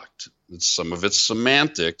product. Some of it's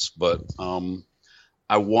semantics, but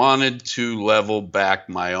I wanted to level back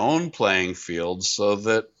my own playing field so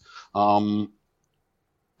that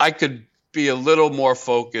I could be a little more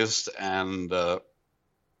focused and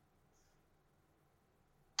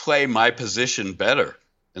play my position better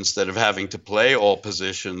instead of having to play all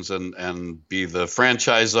positions and be the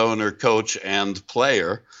franchise owner, coach, and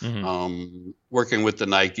player. Working with the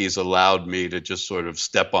Nikes allowed me to just sort of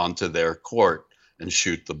step onto their court and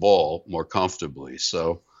shoot the ball more comfortably.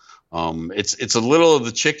 So it's a little of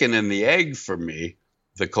the chicken and the egg for me,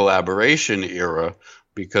 the collaboration era,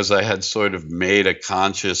 because I had sort of made a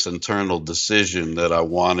conscious internal decision that I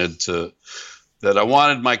wanted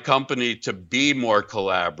my company to be more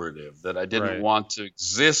collaborative, that I didn't want to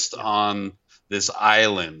exist on this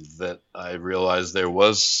island, that I realized there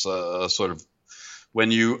was sort of, when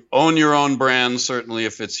you own your own brand, certainly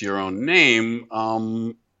if it's your own name,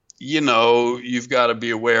 you've got to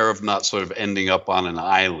be aware of not sort of ending up on an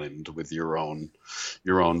island with your own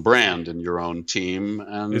brand and your own team.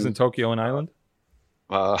 And isn't Tokyo an island?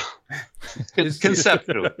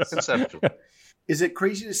 Conceptually. Is it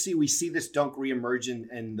crazy to see we see this dunk reemergence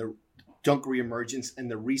and the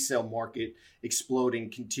resale market exploding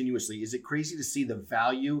continuously? Is it crazy to see the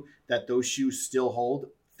value that those shoes still hold,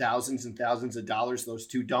 thousands and thousands of dollars, those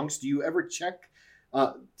two dunks? Do you ever check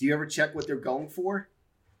what they're going for?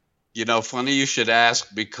 Funny you should ask,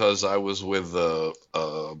 because I was with a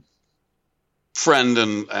friend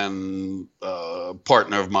and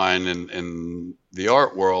partner of mine in the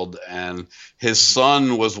art world, and his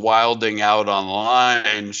son was wilding out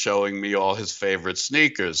online showing me all his favorite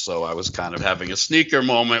sneakers. So I was kind of having a sneaker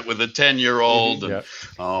moment with a 10-year-old and,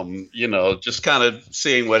 just kind of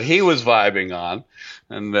seeing what he was vibing on.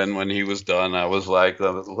 And then when he was done, I was like,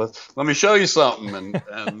 let me show you something.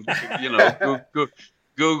 And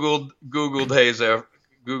Googled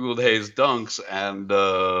Haze dunks, and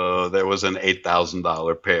there was an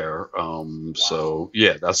 $8,000 pair. Wow. So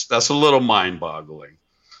yeah, that's a little mind-boggling.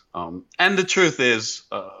 And the truth is,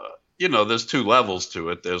 there's two levels to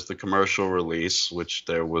it. There's the commercial release, which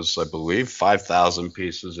there was, I believe, 5,000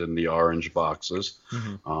 pieces in the orange boxes,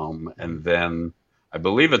 and then I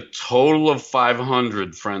believe a total of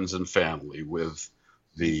 500 friends and family with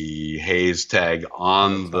the Haze tag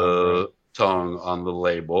on the tongue on the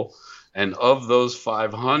label. And of those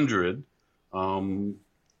 500,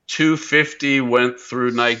 250 went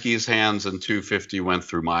through Nike's hands and 250 went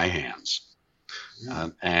through my hands. Yeah.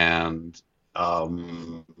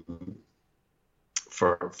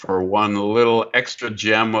 for one little extra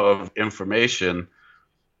gem of information,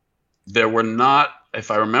 there were not, if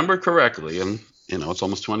I remember correctly, and it's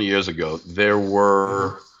almost 20 years ago, there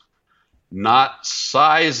were not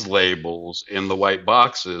size labels in the white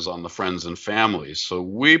boxes on the friends and family. So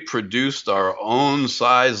we produced our own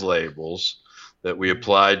size labels that we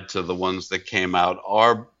applied to the ones that came out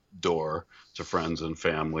our door to friends and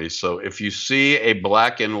family. So if you see a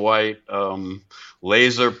black and white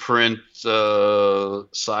laser print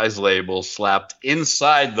size label slapped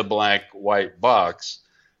inside the blank white box,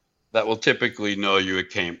 that will typically tell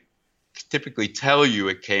you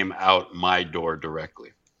it came out my door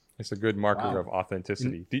directly. It's a good marker of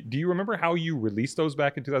authenticity. Do you remember how you released those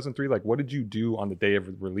back in 2003? Like, what did you do on the day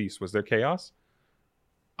of release? Was there chaos?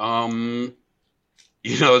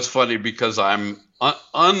 It's funny because I'm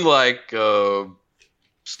unlike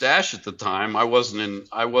Stash at the time. I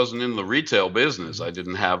wasn't in the retail business. I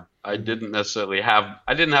didn't have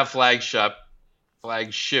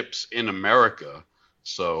flagships in America.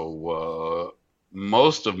 So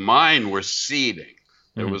most of mine were seeding.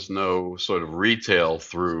 There was no sort of retail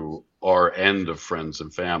through our end of friends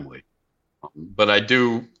and family. But I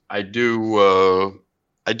do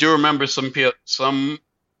remember some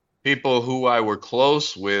people who I were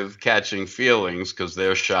close with catching feelings because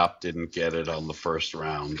their shop didn't get it on the first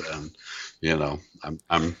round, and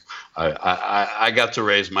I got to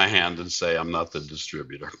raise my hand and say I'm not the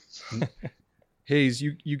distributor. Haze,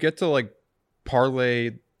 you get to like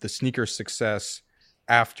parlay the sneaker success.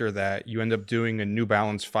 After that, you end up doing a New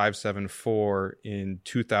Balance 574 in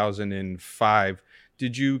 2005.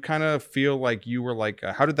 Did you kind of feel like you were like,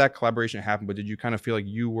 how did that collaboration happen? But did you kind of feel like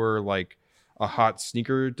you were like a hot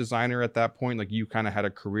sneaker designer at that point? Like you kind of had a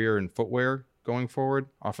career in footwear going forward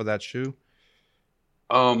off of that shoe?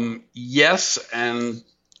 Yes. And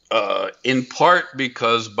in part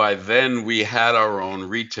because by then we had our own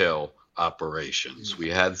retail operations. We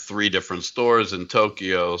had 3 different stores in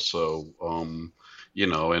Tokyo. So,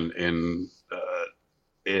 in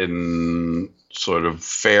sort of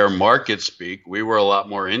fair market speak, we were a lot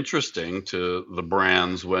more interesting to the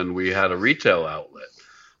brands when we had a retail outlet.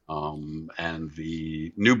 And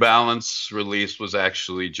the New Balance release was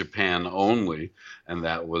actually Japan only, and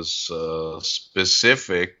that was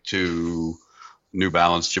specific to New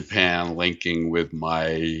Balance Japan, linking with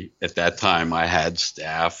at that time I had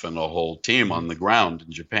staff and a whole team on the ground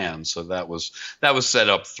in Japan. So that was set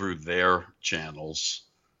up through their channels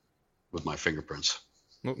with my fingerprints.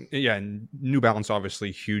 Well, yeah, and New Balance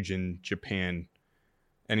obviously huge in Japan.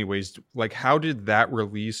 Anyways, like how did that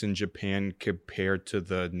release in Japan compare to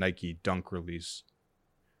the Nike Dunk release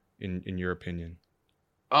in your opinion?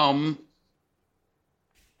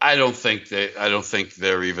 I don't think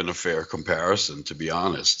they're even a fair comparison, to be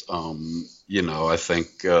honest. I think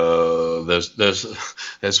there's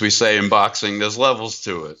as we say in boxing, there's levels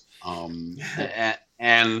to it.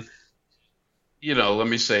 And let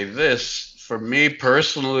me say this, for me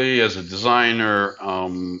personally as a designer,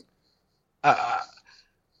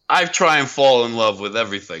 I try and fall in love with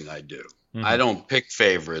everything I do. Mm-hmm. I don't pick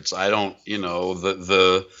favorites. I don't,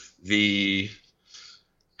 the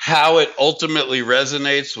how it ultimately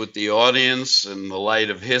resonates with the audience in the light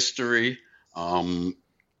of history, to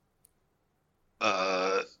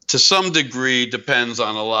some degree depends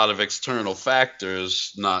on a lot of external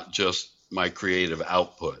factors, not just my creative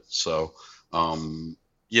output. So,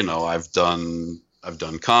 I've done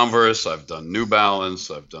Converse, I've done New Balance,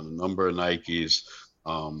 I've done a number of Nikes,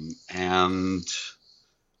 and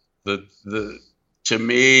to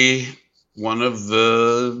me, one of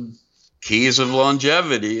the keys of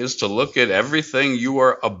longevity is to look at everything you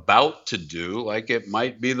are about to do like it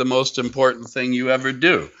might be the most important thing you ever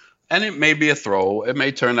do. And it may be it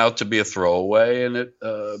may turn out to be a throwaway, and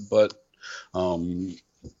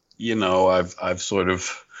I've sort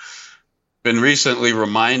of been recently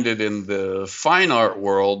reminded in the fine art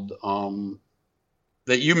world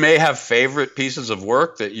that you may have favorite pieces of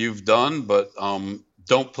work that you've done, but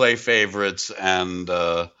don't play favorites, and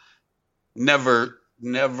never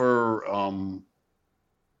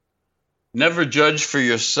judge for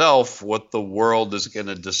yourself what the world is going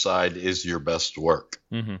to decide is your best work.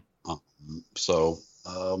 Mm-hmm.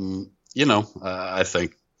 I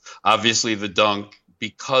think obviously the Dunk,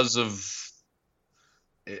 because of,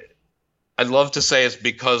 I'd love to say it's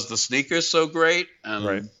because the sneaker's so great, and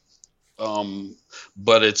right.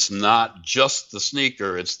 But it's not just the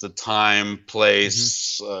sneaker; it's the time,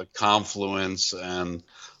 place, confluence, and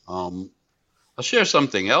I'll share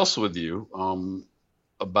something else with you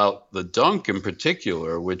about the Dunk in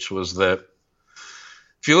particular, which was that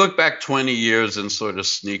if you look back 20 years in sort of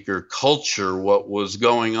sneaker culture, what was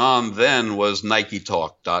going on then was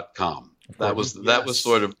NikeTalk.com. That was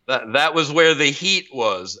sort of that was where the heat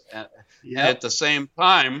was. And at the same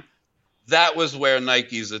time, that was where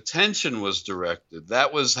Nike's attention was directed.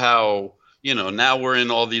 That was how, now we're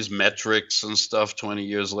in all these metrics and stuff 20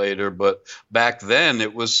 years later, but back then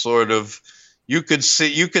it was sort of, you could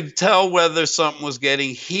tell whether something was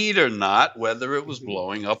getting heat or not, whether it was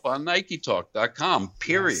blowing up on NikeTalk.com,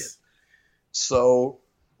 period. Yes. So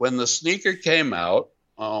when the sneaker came out,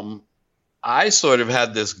 I sort of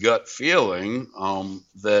had this gut feeling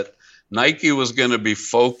that Nike was going to be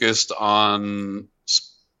focused on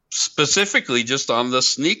specifically just on the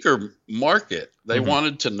sneaker market. They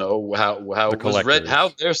wanted to know how it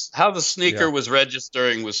was how the sneaker was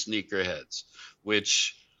registering with sneakerheads,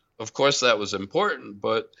 which of course that was important,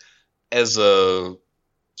 but as a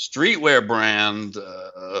streetwear brand,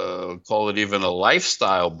 call it even a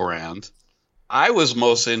lifestyle brand, I was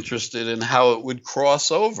most interested in how it would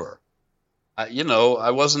cross over.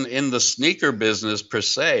 I wasn't in the sneaker business per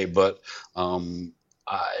se, but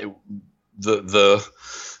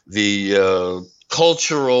the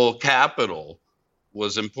cultural capital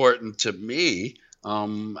was important to me,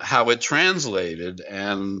 how it translated.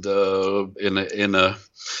 And in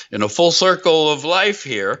a full circle of life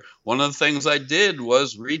here, one of the things I did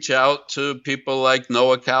was reach out to people like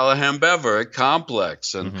Noah Callahan Bever at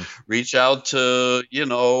Complex, and reach out to,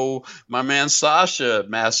 my man Sasha at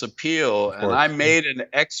Mass Appeal. And I made an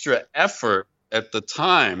extra effort at the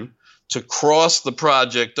time to cross the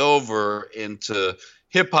project over into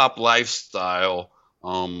hip hop lifestyle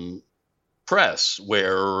press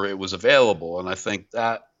where it was available. And I think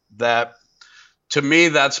that to me,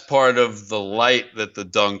 that's part of the light that the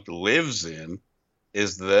Dunk lives in,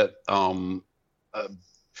 is that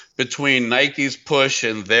between Nike's push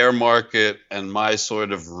in their market and my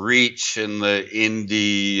sort of reach in the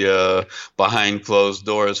indie behind closed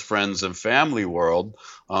doors friends and family world,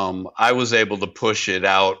 I was able to push it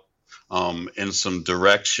out in some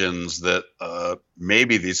directions that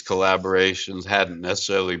maybe these collaborations hadn't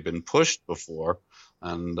necessarily been pushed before.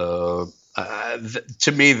 And to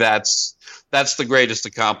me, that's the greatest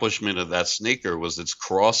accomplishment of that sneaker, was its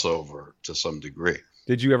crossover to some degree.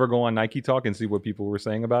 Did you ever go on Nike Talk and see what people were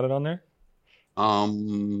saying about it on there?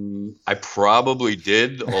 I probably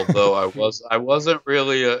did, although I wasn't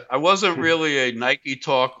really a Nike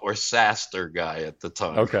Talk or Saster guy at the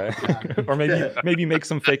time. Okay. Or maybe make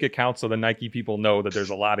some fake accounts so the Nike people know that there's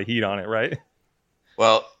a lot of heat on it, right?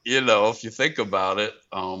 Well, if you think about it,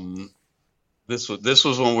 this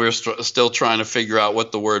was when we were still trying to figure out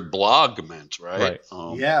what the word blog meant, right?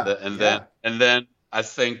 And then I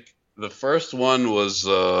think the first one was,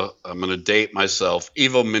 I'm going to date myself,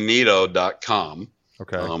 evomanito.com.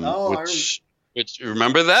 Okay. Which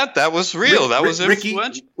remember that? That was real. That was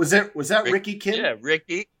influential. Was that Ricky Kim? Yeah,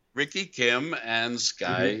 Ricky Kim and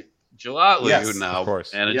Sky Gelati, who now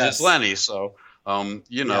manages Lenny. So,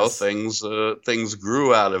 things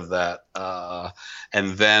grew out of that.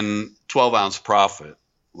 And then 12 Ounce Profit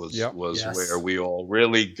was where we all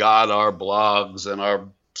really got our blogs and our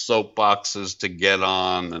soapboxes to get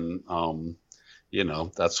on, and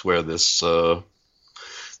that's where the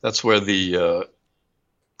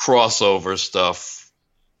crossover stuff.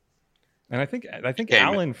 And I think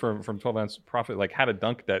Alan from 12 Ounce Profit had a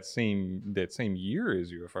dunk that same year as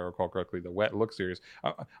you, if I recall correctly, the Wet Look series.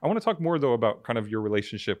 I want to talk more though about kind of your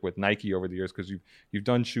relationship with Nike over the years, because you've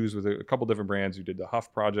done shoes with a couple different brands. You did the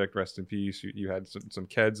Huff project, rest in peace. You had some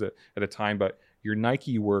Keds at a time, but your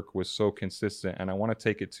Nike work was so consistent. And I want to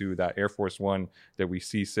take it to that Air Force One that we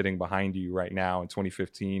see sitting behind you right now in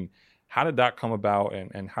 2015. How did that come about,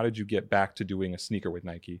 and how did you get back to doing a sneaker with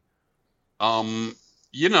Nike? I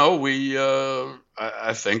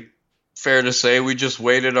think fair to say we just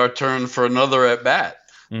waited our turn for another at bat.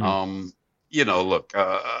 Look,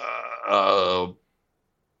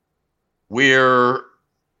 we're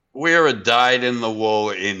a dyed in the wool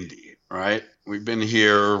indie, right? We've been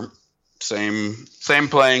here, same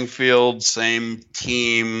playing field, same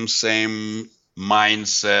team, same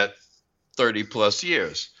mindset, 30 plus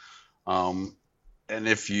years. And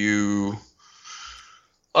if you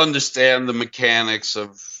understand the mechanics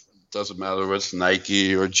of, doesn't matter whether it's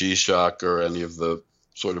Nike or G-Shock or any of the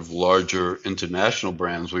sort of larger international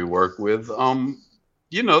brands we work with,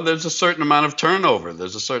 there's a certain amount of turnover.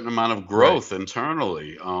 There's a certain amount of growth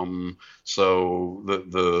internally. So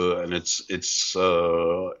and it's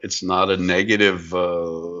not a negative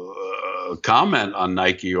comment on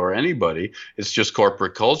Nike or anybody. It's just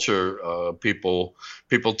corporate culture. People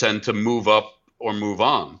tend to move up or move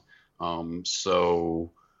on.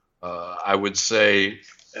 So I would say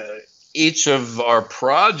each of our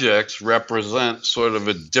projects represent sort of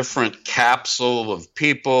a different capsule of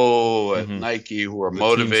people at Nike who are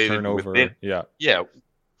motivated. Within,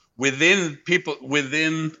 within people,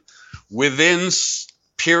 within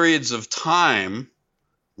periods of time,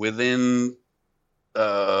 within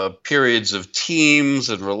periods of teams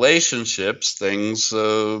and relationships, things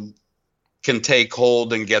can take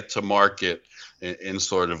hold and get to market in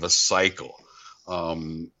sort of a cycle.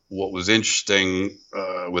 What was interesting,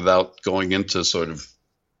 without going into sort of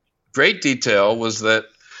great detail, was that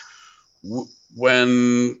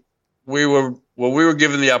when we were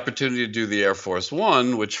given the opportunity to do the Air Force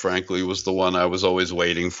One, which frankly was the one I was always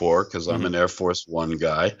waiting for because I'm an Air Force One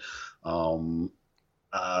guy.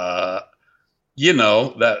 You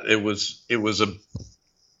know, that it was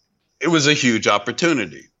a huge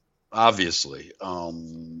opportunity, obviously.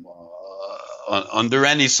 Under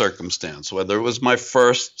any circumstance, whether it was my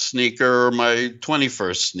first sneaker or my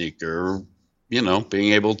 21st sneaker, you know,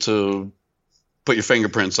 being able to put your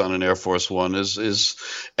fingerprints on an Air Force One is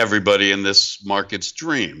everybody in this market's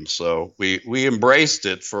dream. So we embraced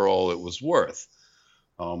it for all it was worth.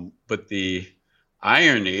 But the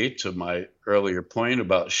irony, to my earlier point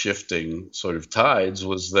about shifting sort of tides,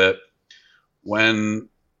 was that when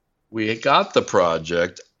we got the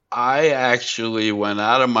project, I actually went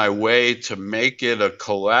out of my way to make it a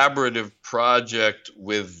collaborative project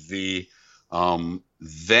with the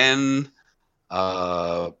then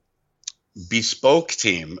bespoke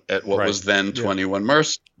team at what was then 21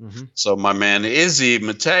 Mercy. So my man Izzy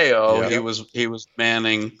Mateo, he was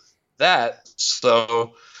manning that.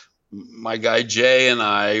 So my guy Jay and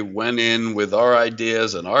I went in with our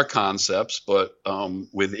ideas and our concepts, but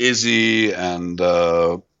with Izzy and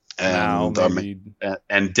Dave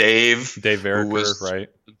Veriker, right?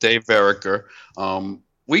 Dave Veriker.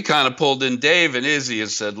 We kind of pulled in Dave and Izzy and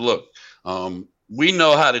said, look, we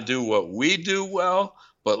know how to do what we do well,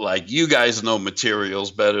 but like you guys know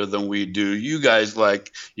materials better than we do. You guys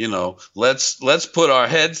let's put our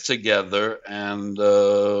heads together and,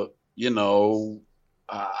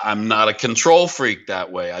 I'm not a control freak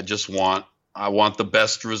that way. I want the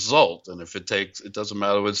best result. And if it doesn't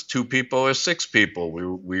matter if it's 2 people or 6 people.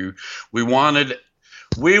 We wanted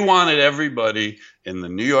everybody in the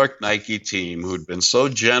New York Nike team who'd been so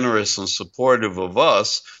generous and supportive of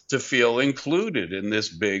us to feel included in this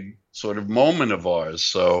big sort of moment of ours.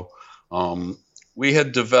 So we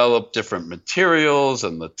had developed different materials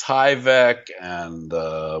and the Tyvek, and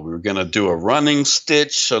we were going to do a running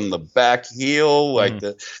stitch on the back heel.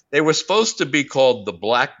 They were supposed to be called the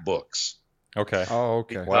Black Books. Okay. Oh,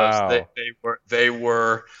 okay. Wow. They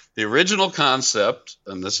were the original concept,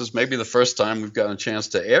 and this is maybe the first time we've gotten a chance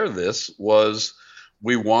to air this, was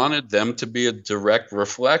we wanted them to be a direct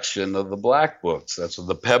reflection of the Black Books. That's what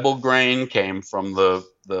the pebble grain came from the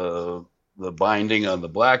binding on the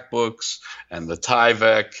Black Books, and the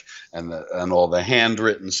Tyvek and all the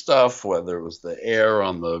handwritten stuff, whether it was the air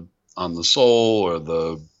on the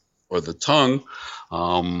sole or the tongue.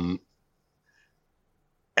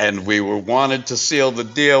 And we wanted to seal the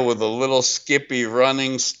deal with a little skippy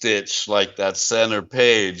running stitch like that center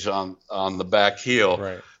page on the back heel.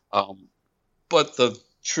 Right. But the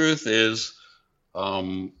truth is,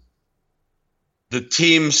 the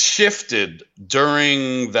teams shifted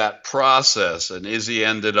during that process, and Izzy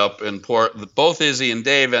ended up in both Izzy and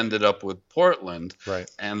Dave ended up with Portland. Right.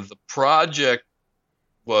 And the project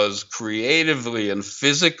was creatively and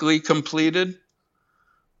physically completed,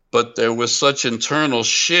 but there was such internal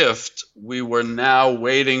shift. We were now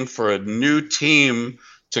waiting for a new team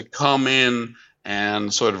to come in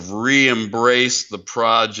and sort of re-embrace the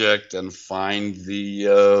project and find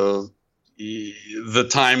the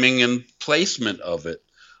timing and placement of it.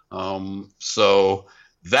 So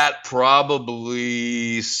that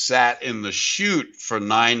probably sat in the chute for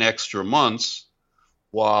 9 extra months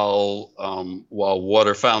while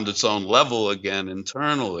water found its own level again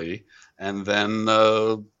internally. And then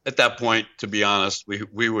at that point, to be honest,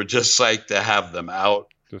 we were just psyched to have them out.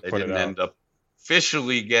 They didn't end up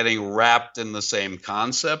officially getting wrapped in the same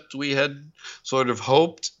concept we had sort of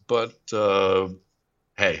hoped, but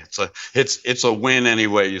hey, it's a win any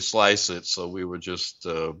way you slice it. So we were just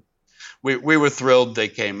we were thrilled they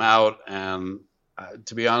came out, and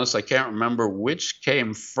to be honest, I can't remember which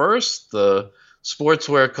came first, the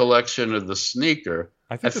sportswear collection or the sneaker.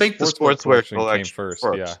 I think the sportswear collection came first.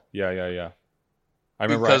 Yeah. I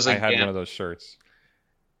remember I had one of those shirts.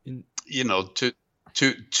 You know,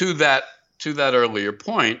 to that earlier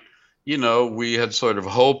point, you know, we had sort of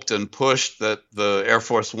hoped and pushed that the Air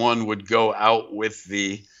Force One would go out with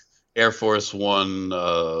the Air Force One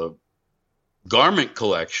garment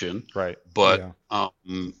collection. Right. But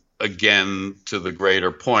again, to the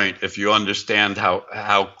greater point, if you understand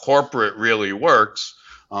how corporate really works,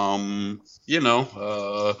 working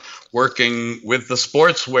with the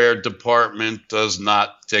sportswear department does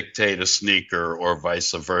not dictate a sneaker or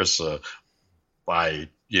vice versa by,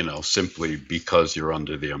 simply because you're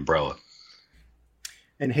under the umbrella.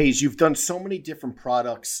 And Haze, you've done so many different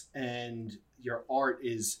products and your art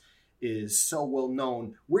is so well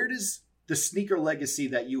known. Where does the sneaker legacy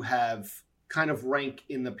that you have kind of rank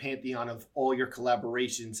in the pantheon of all your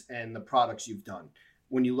collaborations and the products you've done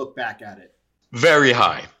when you look back at it? Very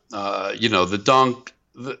high. The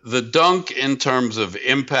dunk in terms of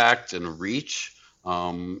impact and reach,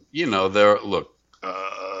 in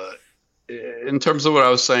terms of what I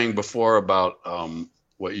was saying before about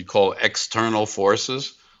what you call external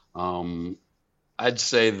forces, I'd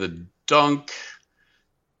say the dunk,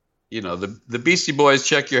 the Beastie Boys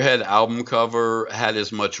Check Your Head album cover had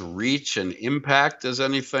as much reach and impact as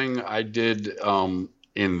anything I did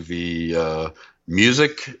in the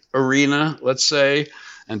music arena, let's say,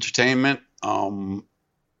 entertainment.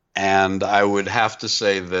 And I would have to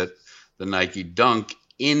say that the Nike Dunk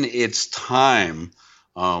in its time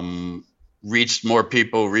reached more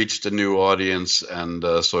people, reached a new audience, and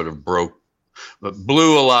sort of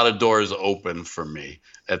blew a lot of doors open for me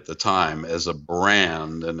at the time as a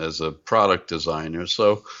brand and as a product designer.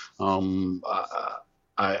 So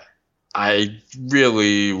I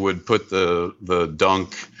really would put the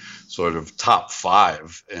Dunk sort of top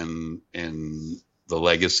 5 in the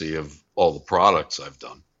legacy of all the products I've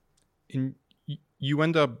done. And you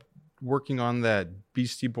end up working on that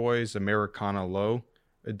Beastie Boys Americana Low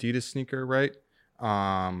Adidas sneaker, right?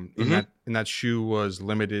 And that shoe was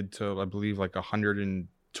limited to, I believe, like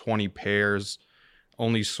 120 pairs,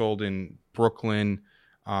 only sold in Brooklyn.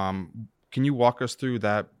 Can you walk us through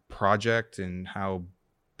that project and how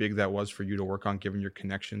big that was for you to work on, given your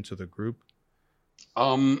connection to the group?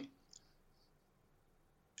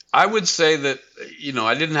 I would say that,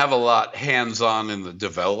 I didn't have a lot hands-on in the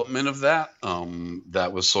development of that.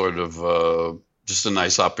 That was sort of just a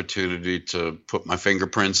nice opportunity to put my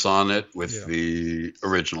fingerprints on it with the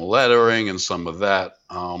original lettering and some of that.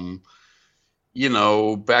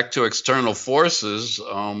 Back to external forces,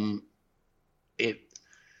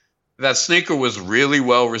 that sneaker was really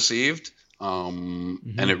well received, and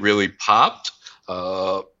it really popped.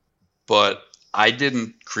 But I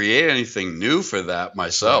didn't create anything new for that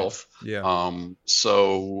myself. Right. Yeah.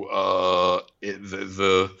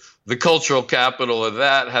 The cultural capital of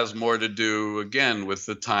that has more to do, again, with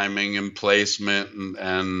the timing and placement.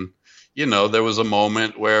 And there was a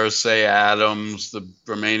moment where, say, Adams, the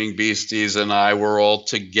remaining Beasties, and I were all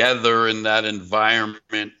together in that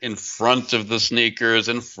environment in front of the sneakers,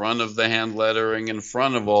 in front of the hand lettering, in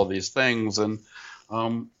front of all these things. And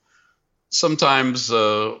sometimes,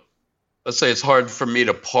 let's say it's hard for me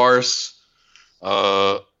to parse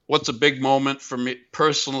what's a big moment for me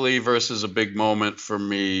personally versus a big moment for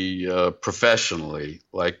me professionally.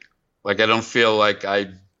 Like I don't feel like I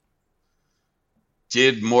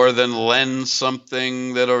did more than lend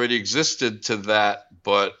something that already existed to that,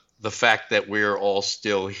 but the fact that we're all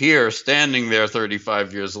still here, standing there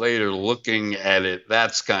 35 years later, looking at it,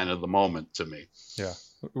 that's kind of the moment to me. Yeah.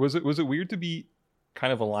 Was it weird to be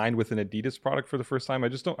kind of aligned with an Adidas product for the first time? I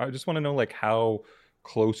just want to know like how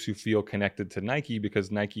close you feel connected to Nike, because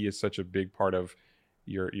Nike is such a big part of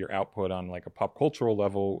your output on like a pop cultural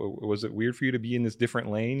level. Was it weird for you to be in this different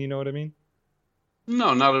lane? You know what I mean?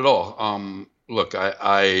 No, not at all. Look,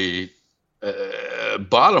 I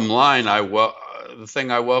bottom line, the thing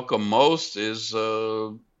I welcome most is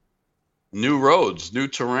new roads, new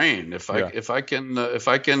terrain. If I can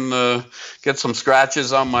get some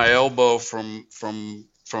scratches on my elbow from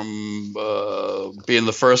being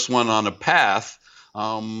the first one on a path,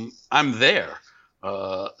 I'm there.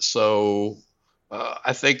 So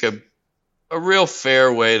I think a real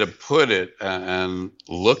fair way to put it and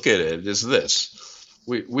look at it is this: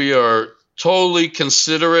 we are totally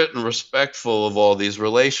considerate and respectful of all these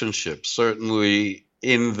relationships, certainly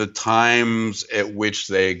in the times at which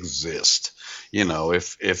they exist.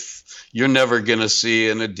 If you're never going to see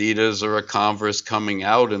an Adidas or a Converse coming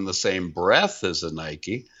out in the same breath as a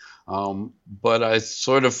Nike, but I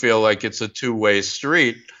sort of feel like it's a two-way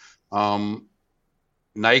street.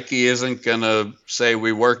 Nike isn't going to say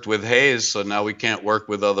we worked with Haze, so now we can't work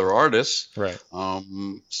with other artists. Right.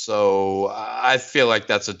 So I feel like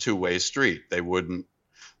that's a two-way street. They wouldn't.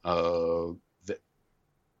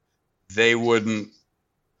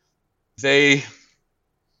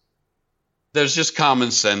 There's just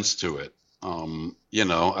common sense to it.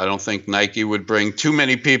 I don't think Nike would bring too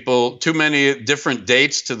many different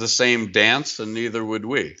dates to the same dance, and neither would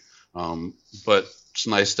we. But it's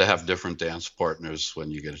nice to have different dance partners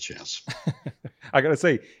when you get a chance. I gotta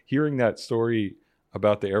say, hearing that story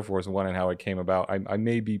about the Air Force One and how it came about, I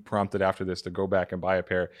may be prompted after this to go back and buy a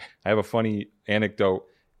pair. I have a funny anecdote.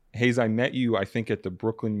 Haze, I met you, I think, at the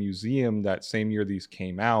Brooklyn Museum that same year these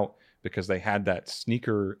came out, because they had that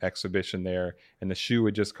sneaker exhibition there, and the shoe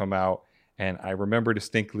had just come out. And I remember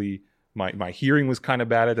distinctly, my hearing was kind of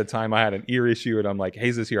bad at the time. I had an ear issue, and I'm like,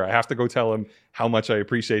 Haze is here. I have to go tell him how much I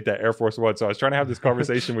appreciate that Air Force One. So I was trying to have this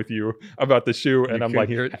conversation with you about the shoe, and I'm like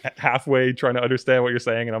halfway trying to understand what you're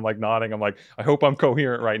saying, and I'm like nodding. I'm like, I hope I'm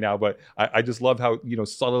coherent right now. But I just love how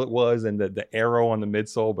subtle it was, and the arrow on the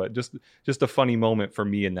midsole. But just a funny moment for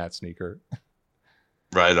me in that sneaker.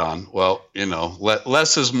 Right on. Well,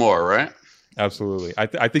 less is more, right? Absolutely.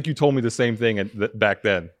 I think you told me the same thing back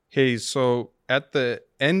then. Hey, so at the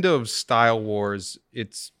end of Style Wars,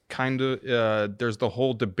 it's kind of there's the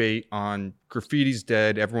whole debate on graffiti's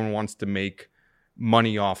dead. Everyone wants to make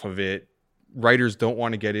money off of it. Writers don't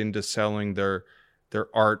want to get into selling their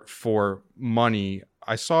art for money.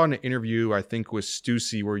 I saw an interview, I think with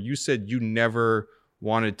Stussy, where you said you never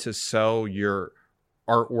wanted to sell your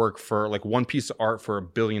artwork for like one piece of art for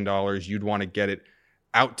 $1 billion. You'd want to get it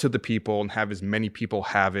out to the people and have as many people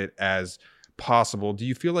have it as possible. Do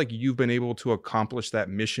you feel like you've been able to accomplish that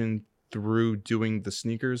mission through doing the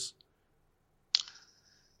sneakers?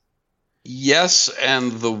 Yes,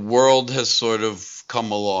 and the world has sort of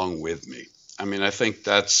come along with me. I mean, I think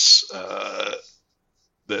that's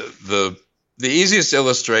the easiest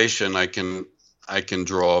illustration I can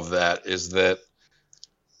draw of that is that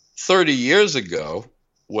 30 years ago,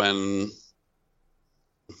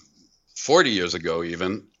 40 years ago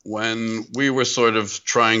even, when we were sort of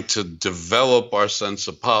trying to develop our sense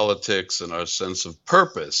of politics and our sense of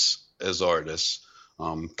purpose as artists,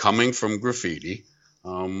 coming from graffiti,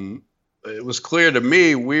 it was clear to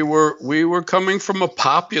me we were coming from a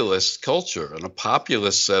populist culture and a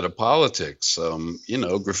populist set of politics.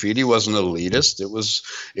 Graffiti wasn't elitist.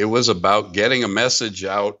 It was about getting a message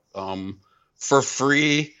out for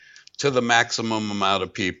free to the maximum amount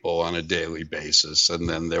of people on a daily basis. And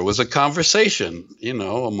then there was a conversation,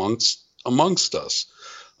 amongst us.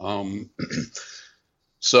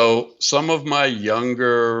 So some of my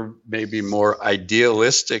younger, maybe more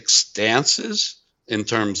idealistic stances in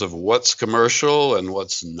terms of what's commercial and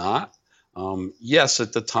what's not. Yes,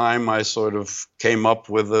 at the time I sort of came up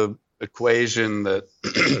with an equation that,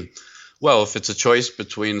 well, if it's a choice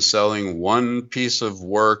between selling one piece of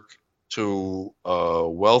work to a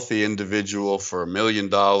wealthy individual for $1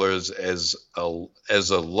 million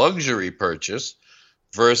as a luxury purchase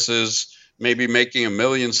versus maybe making 1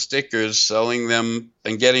 million stickers, selling them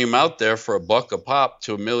and getting them out there for $1 a pop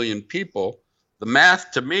to 1 million people, the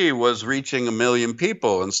math to me was reaching 1 million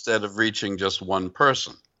people instead of reaching just one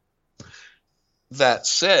person. That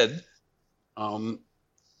said, one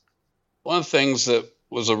of the things that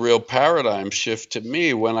was a real paradigm shift to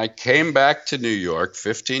me when I came back to New York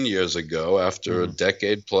 15 years ago after a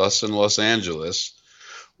decade plus in Los Angeles,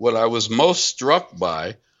 what I was most struck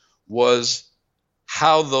by was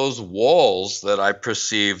how those walls that I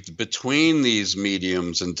perceived between these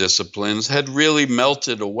mediums and disciplines had really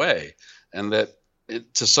melted away, and that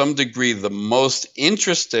to some degree the most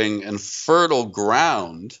interesting and fertile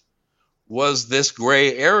ground was this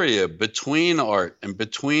gray area between art and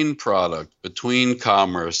between product, between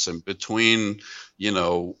commerce and between,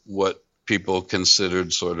 what people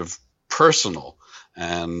considered sort of personal.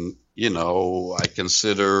 And, I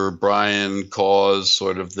consider Brian Cause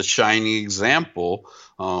sort of the shiny example.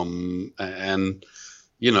 And,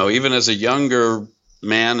 even as a younger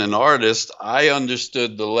man and artist, I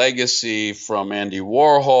understood the legacy from Andy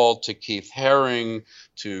Warhol to Keith Haring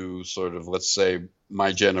to sort of, let's say,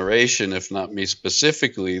 my generation, if not me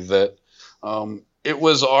specifically, that it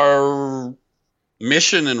was our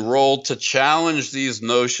mission and role to challenge these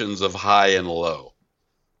notions of high and low.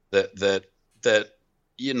 That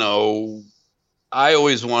I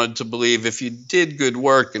always wanted to believe if you did good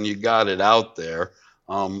work and you got it out there,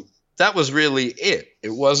 that was really it. It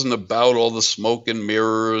wasn't about all the smoke and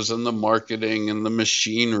mirrors and the marketing and the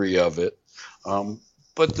machinery of it.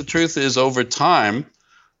 But the truth is, over time,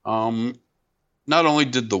 not only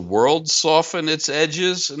did the world soften its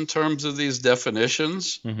edges in terms of these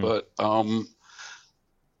definitions, but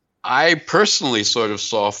I personally sort of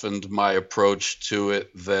softened my approach to it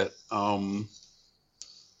that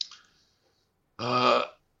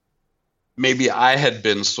maybe I had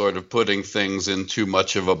been sort of putting things in too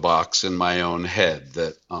much of a box in my own head,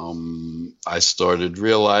 that I started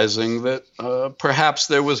realizing that perhaps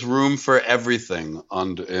there was room for everything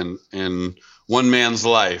in one man's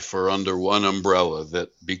life or under one umbrella, that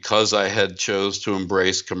because I had chose to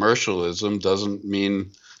embrace commercialism didn't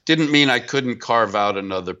mean I couldn't carve out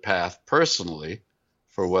another path personally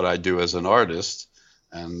for what I do as an artist,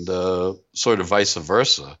 and sort of vice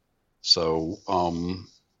versa. So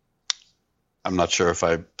I'm not sure if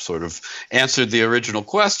I sort of answered the original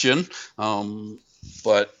question,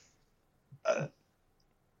 but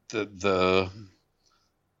the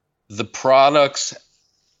products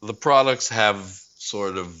have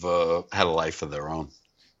sort of had a life of their own.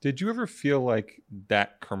 Did you ever feel like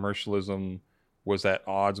that commercialism was at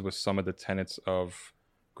odds with some of the tenets of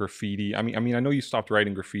graffiti? I mean, I know you stopped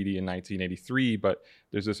writing graffiti in 1983, but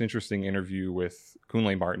there's this interesting interview with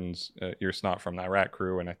Kunle Martin's Ear Snot from the Iraq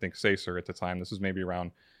Crew, and I think Sacer at the time. This was maybe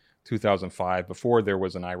around 2005, before there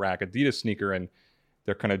was an Iraq Adidas sneaker, and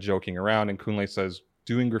they're kind of joking around, and Kunle says,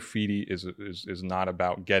 doing graffiti is not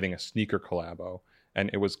about getting a sneaker collabo. And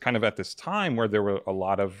it was kind of at this time where there were a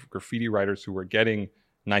lot of graffiti writers who were getting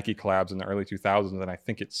Nike collabs in the early 2000s, and I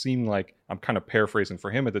think it seemed like, I'm kind of paraphrasing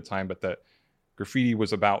for him at the time, but that graffiti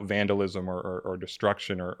was about vandalism or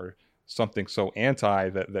destruction or something so anti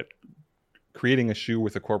that creating a shoe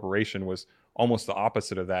with a corporation was almost the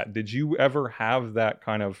opposite of that. Did you ever have that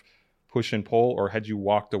kind of push and pull, or had you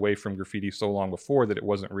walked away from graffiti so long before that it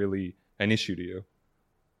wasn't really an issue to you?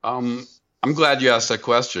 I'm glad you asked that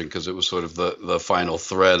question, because it was sort of the final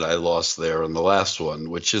thread I lost there in the last one,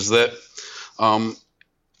 which is that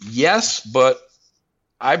yes, but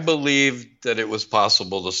I believed that it was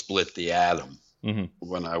possible to split the atom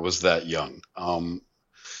when I was that young.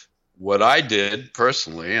 What I did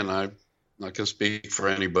personally, and I'm not going to speak for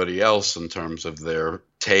anybody else in terms of their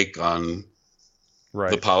take on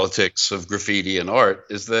the politics of graffiti and art,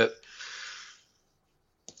 is that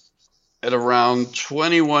at around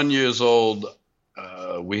 21 years old,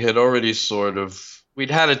 we had already we'd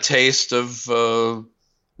had a taste of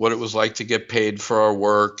what it was like to get paid for our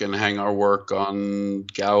work and hang our work on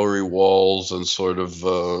gallery walls, and sort of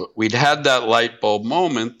we'd had that light bulb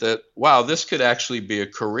moment that, wow, this could actually be a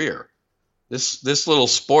career. This little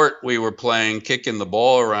sport we were playing, kicking the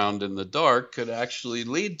ball around in the dark, could actually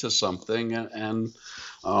lead to something, and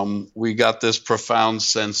we got this profound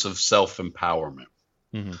sense of self-empowerment.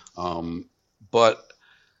 But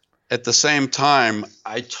at the same time,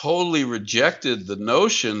 I totally rejected the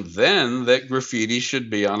notion then that graffiti should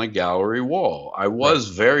be on a gallery wall. I was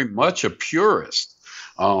very much a purist.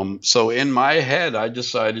 So in my head, I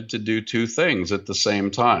decided to do two things at the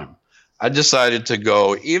same time. I decided to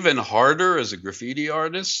go even harder as a graffiti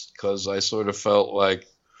artist, because I sort of felt like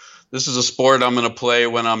this is a sport I'm going to play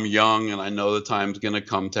when I'm young, and I know the time's going to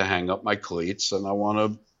come to hang up my cleats, and I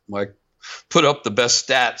want to put up the best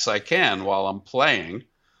stats I can while I'm playing.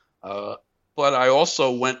 But I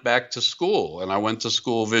also went back to school, and I went to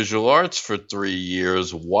school visual arts for 3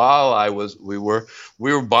 years while we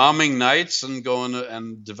were bombing nights and going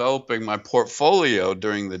and developing my portfolio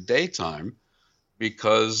during the daytime,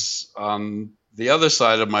 because on the other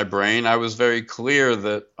side of my brain, I was very clear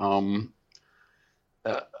that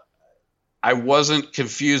I wasn't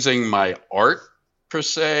confusing my art per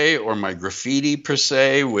se, or my graffiti per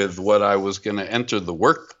se, with what I was going to enter the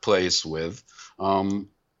workplace with.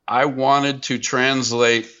 I wanted to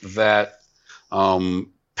translate that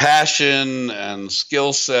passion and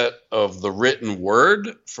skill set of the written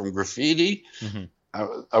word from graffiti.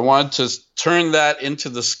 I wanted to turn that into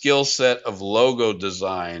the skill set of logo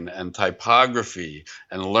design and typography,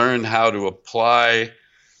 and learn how to apply.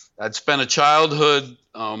 I'd spent a childhood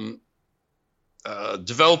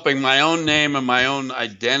developing my own name and my own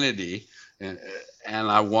identity, and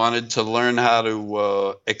I wanted to learn how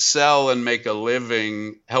to excel and make a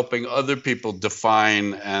living helping other people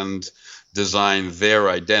define and design their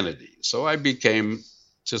identity. So I became,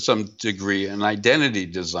 to some degree, an identity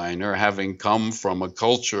designer, having come from a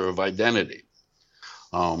culture of identity.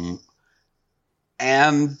 And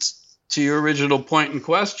to your original point in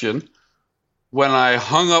question, when I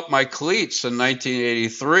hung up my cleats in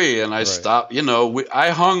 1983 and I stopped,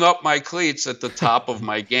 I hung up my cleats at the top of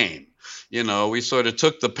my game. We sort of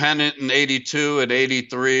took the pennant in 82 and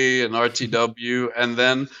 83 and RTW, and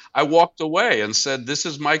then I walked away and said, this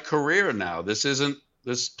is my career now. This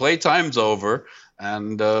playtime's over,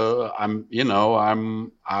 and I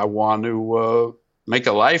want to make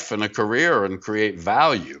a life and a career and create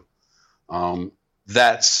value.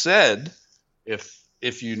 That said,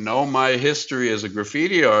 if you know my history as a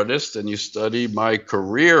graffiti artist and you study my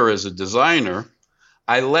career as a designer,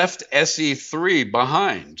 I left SE3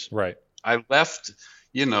 behind. Right. I left,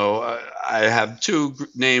 I have two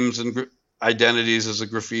names and identities as a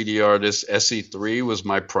graffiti artist. SE3 was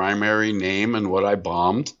my primary name and what I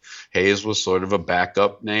bombed. Haze was sort of a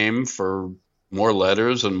backup name for more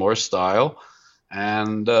letters and more style.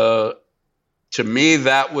 And to me,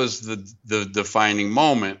 that was the defining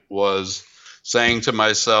moment, was saying to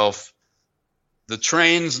myself, the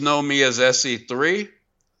trains know me as SE3,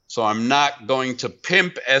 so I'm not going to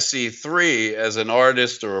pimp SE3 as an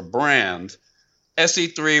artist or a brand.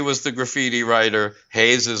 SE3 was the graffiti writer.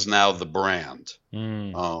 Haze is now the brand.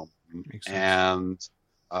 And,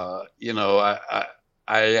 I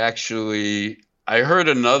heard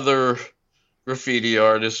another graffiti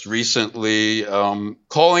artist recently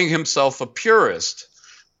calling himself a purist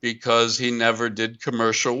because he never did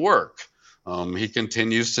commercial work. He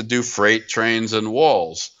continues to do freight trains and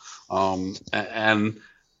walls. And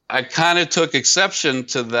I kind of took exception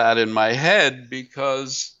to that in my head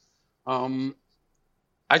because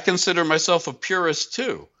I consider myself a purist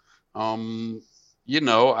too.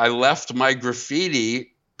 I left my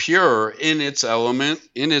graffiti pure in its element,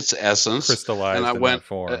 in its essence. Crystallized and I in went, that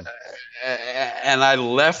form. And I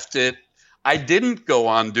left it. I didn't go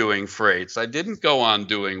on doing freights. I didn't go on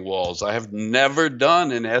doing walls. I have never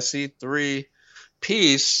done an SE3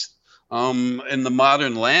 piece in the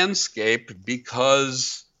modern landscape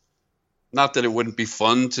because, not that it wouldn't be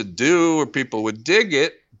fun to do or people would dig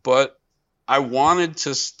it, but I wanted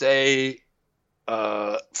to stay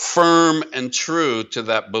firm and true to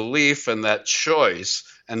that belief and that choice.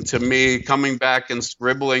 And to me, coming back and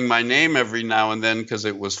scribbling my name every now and then because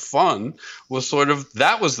it was fun was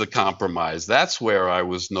that was the compromise. That's where I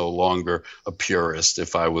was no longer a purist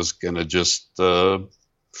if I was going to just, put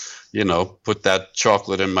that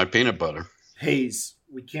chocolate in my peanut butter. Haze,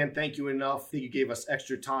 we can't thank you enough that you gave us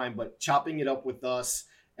extra time, but chopping it up with us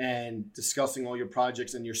and discussing all your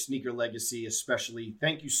projects and your sneaker legacy especially.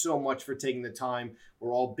 Thank you so much for taking the time.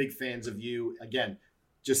 We're all big fans of you. Again,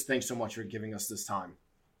 just thanks so much for giving us this time.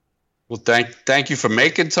 Well, thank you for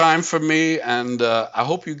making time for me, and I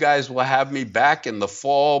hope you guys will have me back in the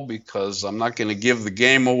fall because I'm not going to give the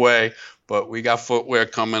game away, but we got footwear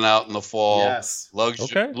coming out in the fall. Yes.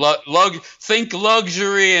 Think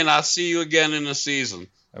luxury, and I'll see you again in the season.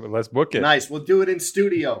 Let's book it. Nice. We'll do it in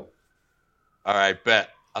studio. All right, bet.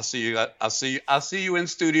 I'll see you in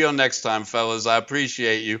studio next time, fellas. I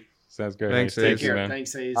appreciate you. Sounds good. Thanks, Take Haze. care. Man.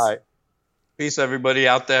 Thanks, Haze. All right. Peace, everybody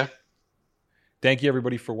out there. Thank you,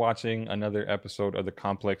 everybody, for watching another episode of the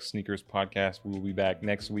Complex Sneakers Podcast. We will be back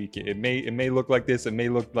next week. It may look like this. It may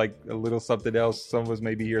look like a little something else. Some of us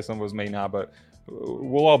may be here. Some of us may not. But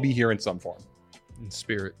we'll all be here in some form. In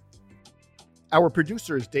spirit. Our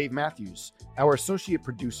producer is Dave Matthews. Our associate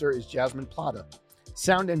producer is Jasmine Plata.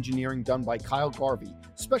 Sound engineering done by Kyle Garvey.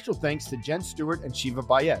 Special thanks to Jen Stewart and Shiva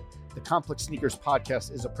Bayet. The Complex Sneakers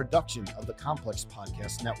Podcast is a production of the Complex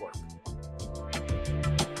Podcast Network.